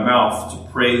heart and my mouth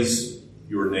to praise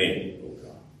your name, O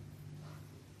God.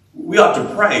 We ought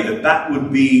to pray that that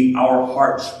would be our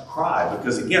heart's cry.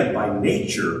 Because again, by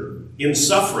nature, in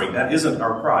suffering, that isn't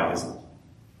our cry, is it?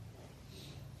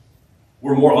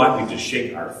 We're more likely to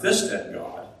shake our fist at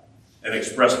God and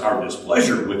express our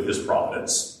displeasure with his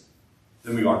providence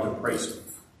than we are to praise him.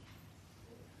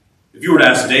 If you were to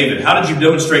ask David, how did you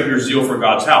demonstrate your zeal for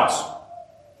God's house?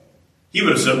 He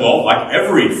would have said, well, like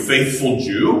every faithful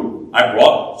Jew, I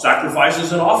brought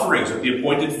sacrifices and offerings at the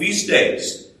appointed feast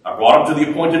days. I brought them to the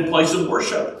appointed place of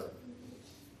worship.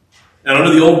 And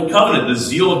under the Old Covenant, the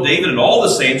zeal of David and all the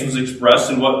saints was expressed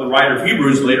in what the writer of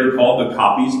Hebrews later called the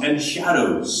copies and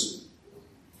shadows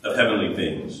of heavenly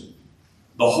things.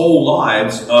 The whole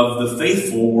lives of the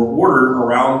faithful were ordered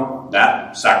around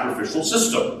that sacrificial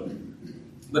system.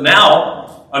 But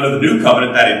now, under the New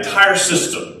Covenant, that entire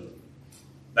system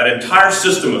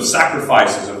of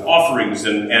sacrifices and offerings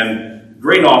and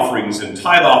grain offerings and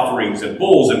tithe offerings and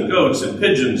bulls and goats and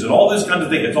pigeons and all this kind of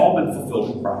thing, it's all been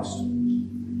fulfilled in Christ.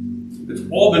 It's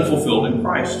all been fulfilled in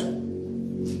Christ.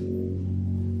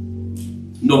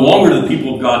 No longer do the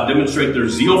people of God demonstrate their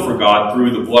zeal for God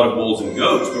through the blood of bulls and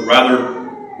goats, but rather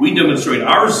we demonstrate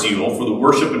our zeal for the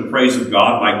worship and praise of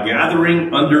God by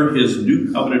gathering under his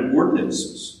new covenant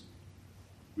ordinances.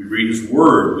 We read his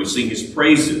word, we sing his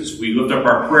praises, we lift up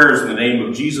our prayers in the name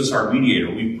of Jesus our mediator,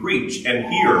 we preach and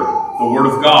hear the word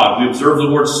of God, we observe the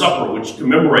Lord's Supper, which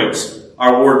commemorates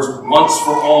our Lord's once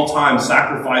for all time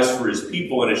sacrifice for his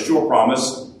people and his sure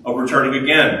promise of returning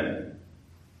again.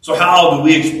 So how do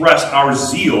we express our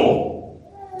zeal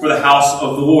for the house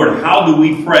of the Lord? How do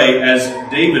we pray as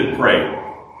David prayed?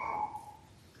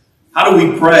 How do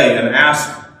we pray and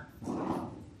ask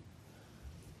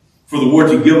for the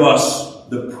Lord to give us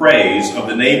the praise of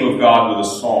the name of God with a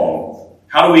song?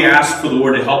 How do we ask for the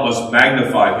Lord to help us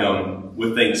magnify him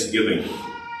with thanksgiving?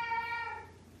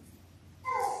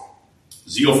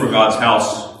 Zeal for God's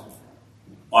house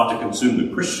ought to consume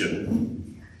the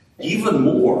Christian even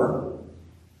more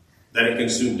than it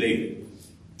consumed David.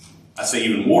 I say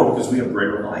even more because we have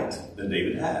greater light than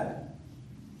David had.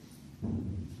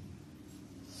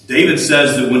 David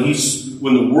says that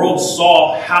when the world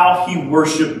saw how he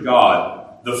worshiped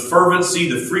God, the fervency,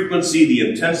 the frequency, the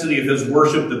intensity of his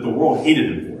worship, that the world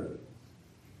hated him for it.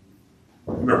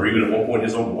 Remember, even at one point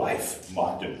his own wife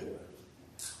mocked him for it.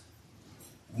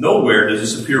 Nowhere does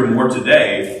this appear more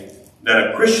today than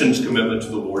a Christian's commitment to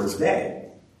the Lord's day.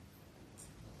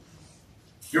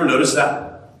 You ever notice that?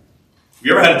 Have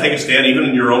you ever had to take a stand even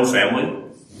in your own family,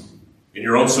 in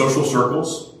your own social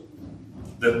circles?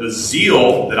 That the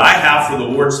zeal that I have for the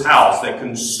Lord's house that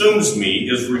consumes me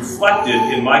is reflected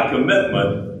in my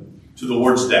commitment to the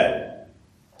Lord's day,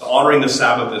 to honoring the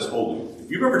Sabbath as holy.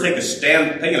 If you've ever taken a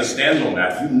stand on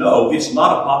that, you know it's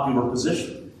not a popular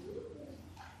position.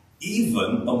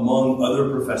 Even among other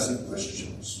professing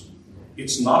Christians,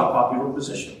 it's not a popular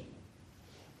position.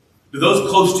 Do those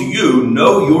close to you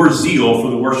know your zeal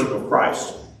for the worship of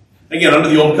Christ? Again, under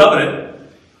the Old Covenant,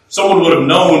 someone would have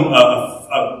known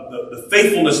the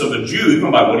faithfulness of a Jew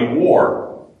even by what he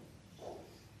wore,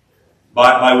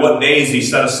 by what days he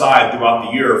set aside throughout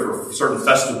the year for certain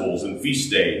festivals and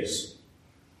feast days,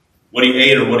 what he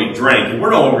ate or what he drank. And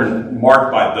we're no longer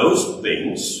marked by those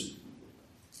things.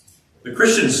 The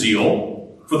Christian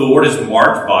zeal for the Lord is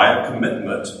marked by a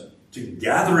commitment to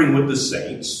gathering with the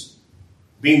saints,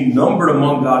 being numbered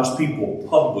among God's people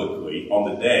publicly on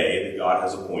the day that God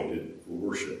has appointed for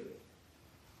worship.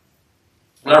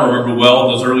 And I remember well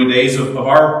those early days of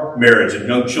our marriage and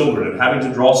young children and having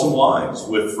to draw some lines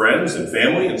with friends and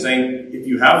family and saying, if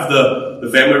you have the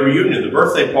family reunion, the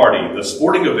birthday party, the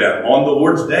sporting event on the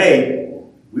Lord's Day,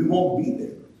 we won't be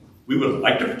there. We would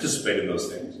like to participate in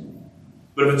those things.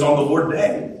 But if it's on the Lord's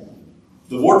Day,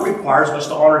 the Lord requires us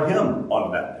to honor Him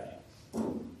on that day.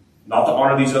 Not to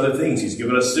honor these other things. He's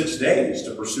given us 6 days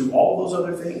to pursue all those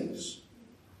other things.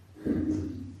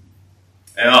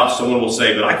 And someone will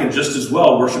say, but I can just as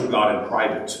well worship God in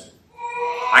private.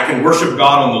 I can worship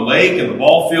God on the lake and the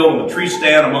ball field and the tree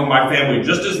stand among my family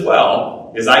just as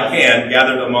well as I can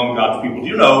gathered among God's people. Do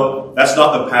you know that's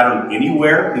not the pattern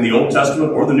anywhere in the Old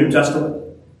Testament or the New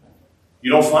Testament?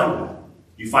 You don't find that.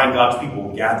 You find God's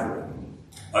people gathering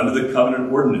under the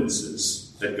covenant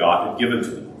ordinances that God had given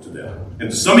to them. And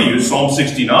to some of you, Psalm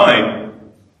 69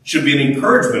 should be an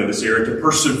encouragement in this area to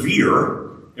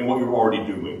persevere in what you're already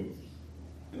doing,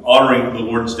 in honoring the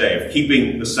Lord's Day, of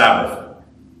keeping the Sabbath.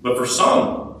 But for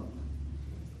some,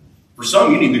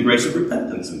 you need the grace of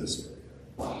repentance in this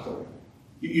area.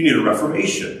 You need a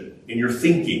reformation in your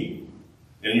thinking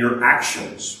and your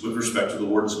actions with respect to the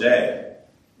Lord's Day.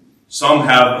 Some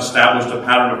have established a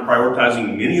pattern of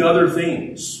prioritizing many other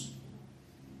things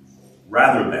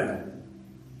rather than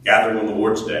gathering on the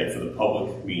Lord's Day for the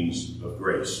public means of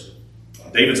grace.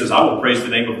 David says, I will praise the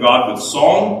name of God with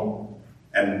song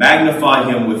and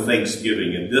magnify Him with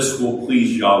thanksgiving, and this will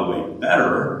please Yahweh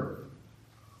better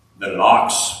than an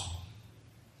ox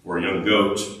or a young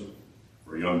goat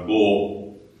or a young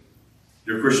bull.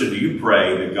 Dear Christian, do you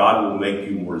pray that God will make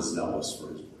you more zealous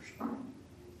for His worship?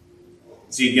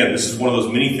 See, again, this is one of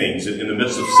those many things in the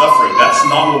midst of suffering. That's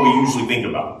not what we usually think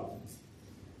about.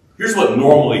 Here's what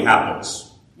normally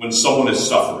happens when someone is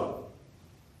suffering.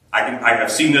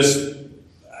 I've seen this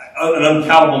an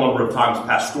uncountable number of times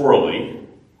pastorally,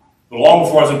 but long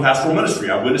before I was in pastoral ministry,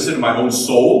 I witnessed it in my own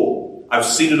soul. I've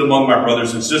seen it among my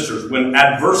brothers and sisters. When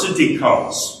adversity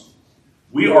comes,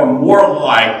 we are more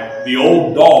like the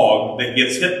old dog that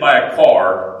gets hit by a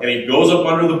car and he goes up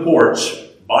under the porch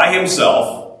by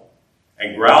himself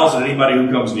and growls at anybody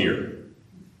who comes near.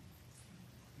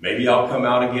 Maybe I'll come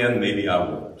out again, maybe I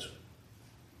won't.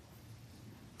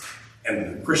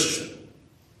 And the Christian,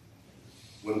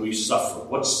 when we suffer,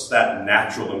 what's that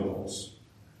natural impulse?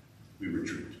 We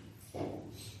retreat.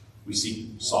 We seek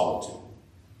solitude.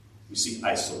 We seek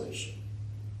isolation.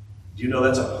 Do you know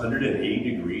that's 180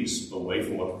 degrees away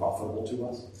from what's profitable to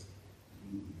us?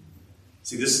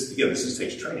 See, this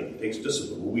takes training. It takes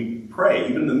discipline. When we pray,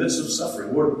 even in the midst of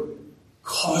suffering, Lord,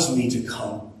 cause me to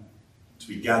come to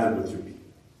be gathered with your people.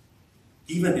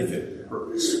 Even if it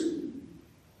hurts.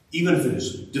 Even if it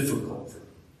is difficult for me.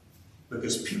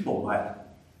 Because people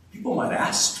might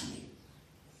ask me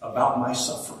about my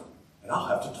suffering, and I'll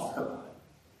have to talk about it.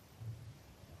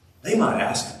 They might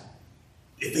ask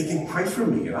if they can pray for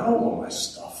me, and I don't want my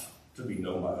stuff to be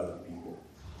known by other people.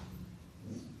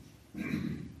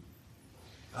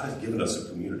 God has given us a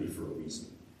community for a reason.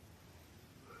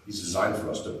 He's designed for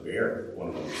us to bear one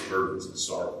another's burdens and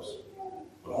sorrows,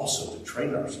 but also to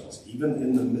train ourselves, even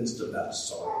in the midst of that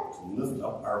sorrow, to lift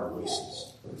up our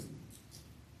voices.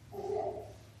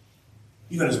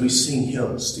 Even as we sing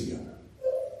hymns together.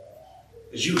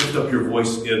 As you lift up your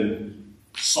voice in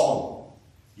song,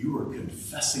 you are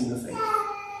confessing the faith.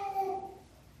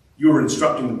 You are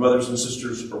instructing the brothers and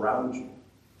sisters around you.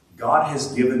 God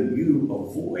has given you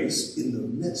a voice in the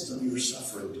midst of your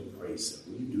suffering to praise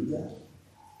Him. Will you do that?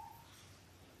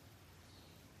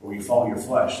 Or will you follow your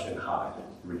flesh and hide,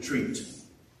 retreat,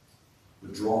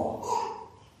 withdraw?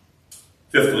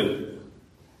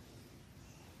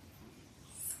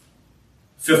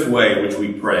 Fifth way in which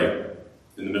we pray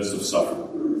in the midst of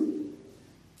suffering.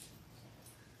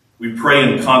 We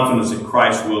pray in confidence that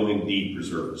Christ will indeed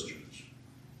preserve His church.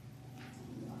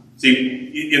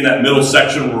 See, in that middle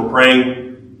section where we're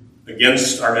praying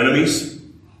against our enemies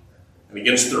and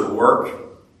against their work,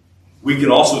 we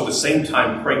can also at the same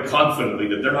time pray confidently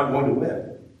that they're not going to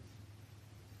win.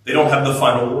 They don't have the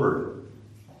final word.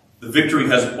 The victory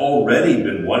has already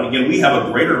been won. Again, we have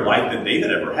a greater light than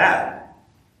David ever had.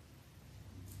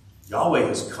 Yahweh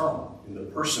has come in the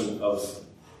person of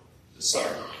the Son.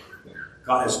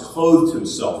 God has clothed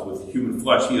Himself with human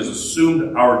flesh. He has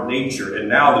assumed our nature, and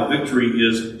now the victory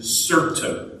is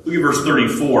certain. Look at verse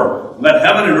 34. Let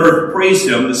heaven and earth praise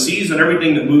Him, the seas and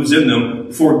everything that moves in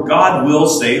them, for God will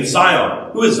save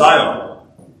Zion. Who is Zion?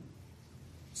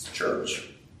 It's the church.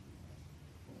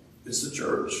 It's the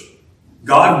church.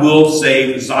 God will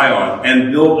save Zion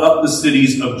and build up the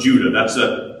cities of Judah. That's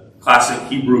a classic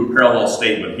Hebrew parallel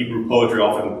statement. Hebrew poetry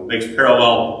often makes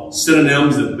parallel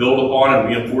synonyms that build upon and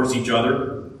reinforce each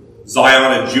other.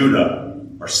 Zion and Judah.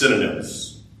 are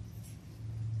synonyms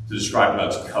to describe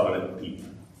God's covenant people.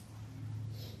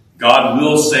 God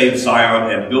will save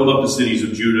Zion and build up the cities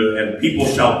of Judah, and people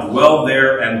shall dwell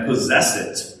there and possess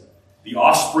it. The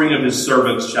offspring of his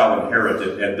servants shall inherit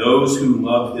it, and those who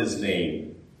love his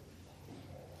name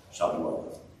shall dwell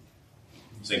there.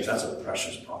 Saints, that's a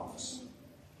precious promise.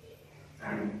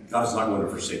 God is not going to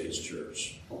forsake his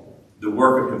church. The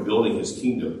work of him building his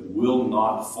kingdom will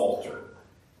not falter.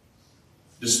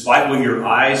 Despite what your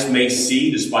eyes may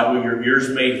see, despite what your ears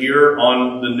may hear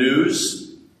on the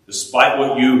news, despite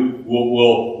what you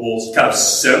will kind of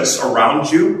sense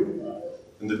around you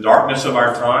in the darkness of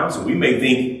our times, and we may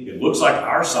think it looks like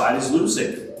our side is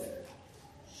losing.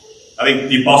 I think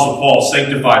the Apostle Paul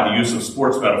sanctified the use of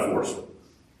sports metaphors.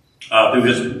 Through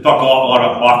his talk a lot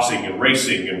about boxing and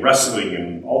racing and wrestling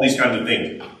and all these kinds of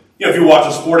things. You know, if you watch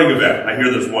a sporting event, I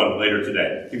hear there's one later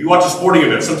today. If you watch a sporting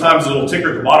event, sometimes a little ticker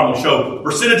at the bottom will show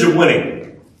percentage of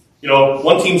winning. You know,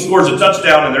 one team scores a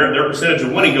touchdown and their percentage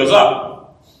of winning goes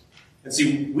up. And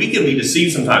see, we can be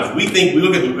deceived sometimes. We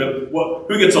look at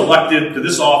who gets elected to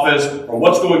this office or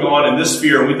what's going on in this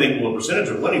sphere, and we think, well, the percentage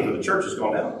of winning for the church has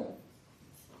gone down.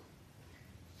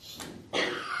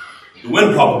 The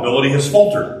win probability has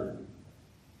faltered.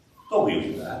 Don't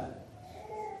believe that.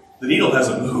 The needle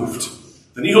hasn't moved.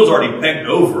 The needle's already pegged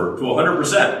over to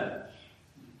 100%.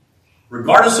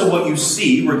 Regardless of what you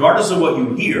see, regardless of what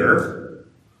you hear,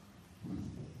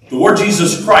 the Lord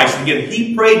Jesus Christ, again,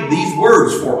 he prayed these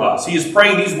words for us. He is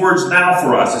praying these words now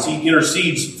for us as he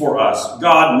intercedes for us.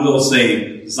 God will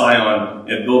save Zion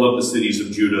and build up the cities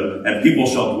of Judah, and people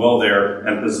shall dwell there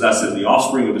and possess it. The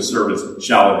offspring of his servants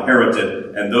shall inherit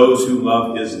it, and those who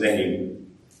love his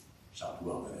name shall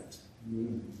dwell in it.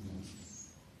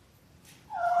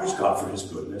 Praise God for his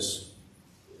goodness.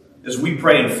 As we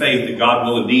pray in faith that God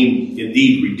will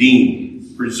indeed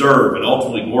redeem, preserve, and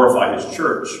ultimately glorify his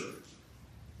church,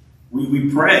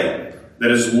 we pray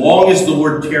that as long as the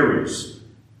Lord tarries,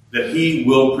 that he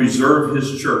will preserve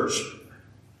his church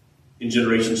in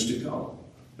generations to come.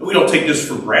 And we don't take this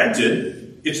for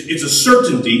granted. It's a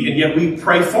certainty, and yet we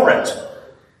pray for it.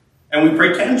 And we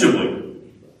pray tangibly.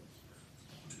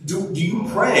 Do you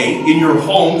pray in your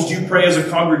homes? Do you pray as a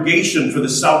congregation for the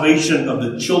salvation of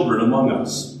the children among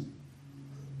us?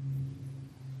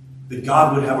 That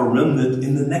God would have a remnant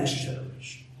in the next generation.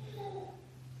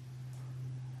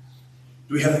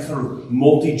 Do we have that kind of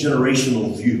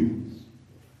multi-generational view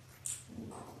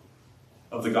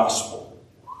of the gospel?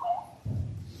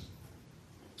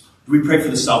 Do we pray for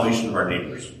the salvation of our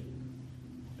neighbors?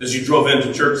 As you drove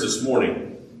into church this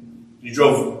morning, you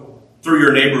drove through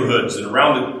your neighborhoods and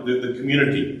around the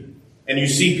community, and you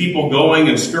see people going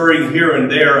and scurrying here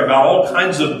and there about all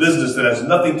kinds of business that has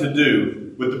nothing to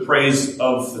do with the praise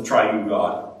of the triune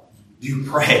God. Do you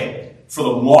pray for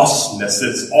the lostness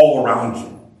that's all around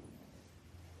you?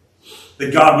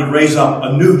 That God would raise up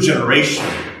a new generation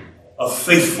of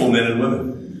faithful men and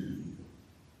women?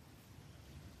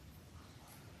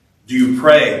 Do you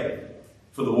pray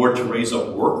for the Lord to raise up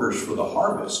workers for the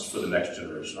harvest for the next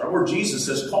generation? Our Lord Jesus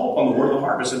says, call upon the Lord of the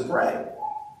harvest and pray.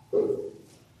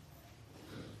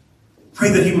 Pray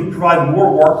that he would provide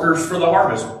more workers for the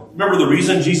harvest. Remember the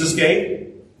reason Jesus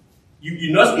gave?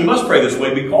 You must pray this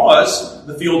way because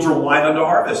the fields are wide unto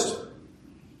harvest.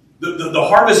 The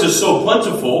harvest is so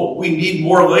plentiful, we need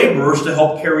more laborers to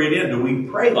help carry it in. Do we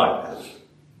pray like that?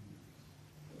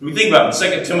 Do we think about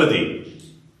it? 2 Timothy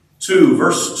 2,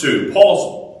 verse 2,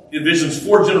 Paul envisions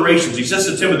 4 generations. He says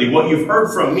to Timothy, what you've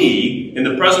heard from me in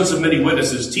the presence of many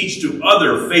witnesses, teach to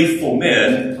other faithful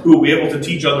men who will be able to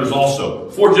teach others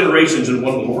also. 4 generations in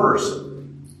one little verse.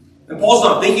 And Paul's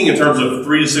not thinking in terms of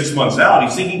 3 to 6 months out.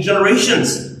 He's thinking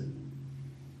generations.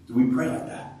 Do we pray like that?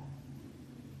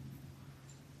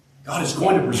 God is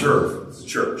going to preserve the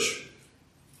church.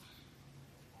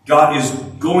 God is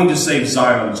going to save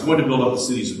Zion. He's going to build up the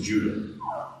cities of Judah.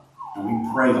 Do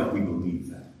we pray like we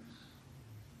believe that?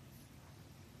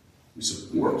 We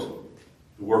support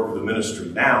the work of the ministry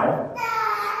now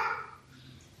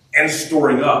and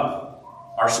storing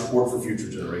up our support for future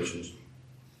generations.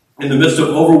 In the midst of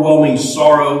overwhelming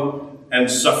sorrow and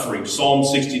suffering, Psalm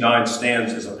 69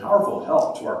 stands as a powerful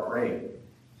help to our praying.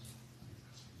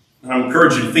 And I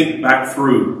encourage you to think back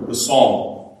through the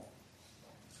psalm.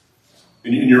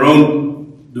 In your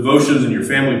own devotions and your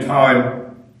family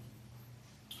time,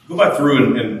 go back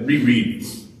through and reread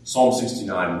Psalm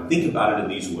 69 and think about it in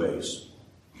these ways.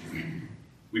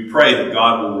 We pray that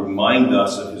God will remind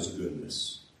us of his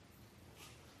goodness,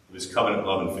 of his covenant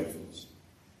love and faithfulness.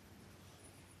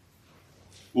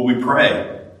 Will we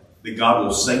pray that God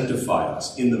will sanctify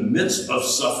us in the midst of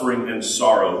suffering and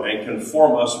sorrow and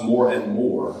conform us more and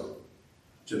more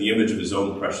to the image of his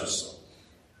own precious Son.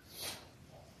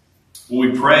 Will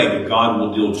we pray that God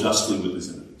will deal justly with his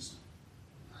enemies?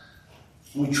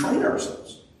 Will we train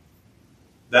ourselves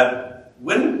that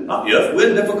when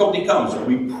difficulty comes, are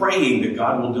we praying that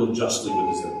God will deal justly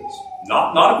with his enemies?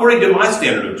 Not according to my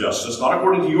standard of justice, not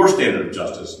according to your standard of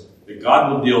justice, that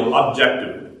God will deal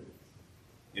objectively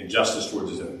in justice towards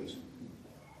his enemies.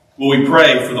 Will we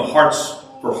pray for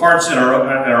hearts in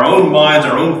our own minds,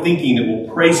 our own thinking, that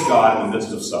will praise God in the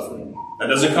midst of suffering? That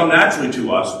doesn't come naturally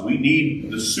to us. We need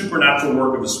the supernatural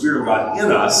work of the Spirit of God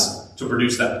in us to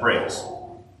produce that praise.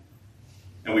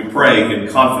 And we pray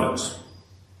in confidence.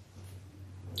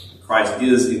 Christ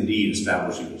is indeed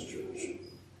establishing his church.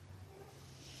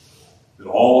 That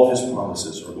all of his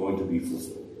promises are going to be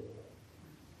fulfilled.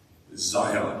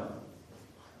 Zion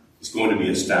is going to be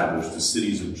established. The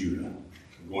cities of Judah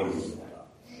are going to be built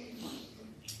up.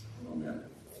 Amen.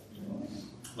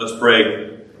 Let's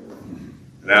pray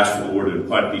and ask the Lord to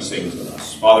implant these things in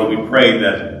us. Father, we pray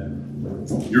that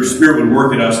your Spirit would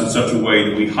work in us in such a way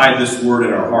that we hide this word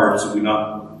in our hearts, that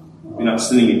we're not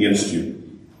sinning against you.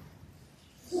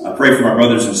 I pray for my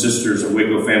brothers and sisters at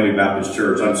Waco Family Baptist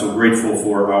Church. I'm so grateful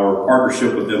for our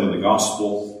partnership with them in the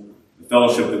gospel, the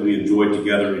fellowship that we enjoy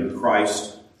together in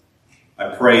Christ.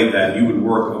 I pray that you would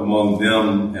work among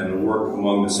them and work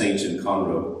among the saints in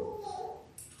Conroe.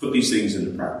 Put these things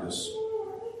into practice.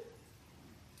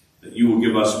 That you will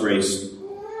give us grace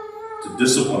to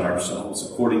discipline ourselves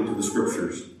according to the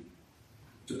Scriptures,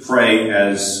 to pray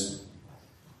as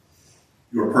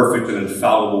your perfect and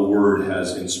infallible word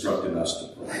has instructed us to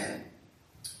pray.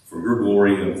 For your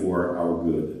glory and for our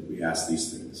good, we ask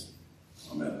these things.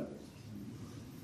 Amen.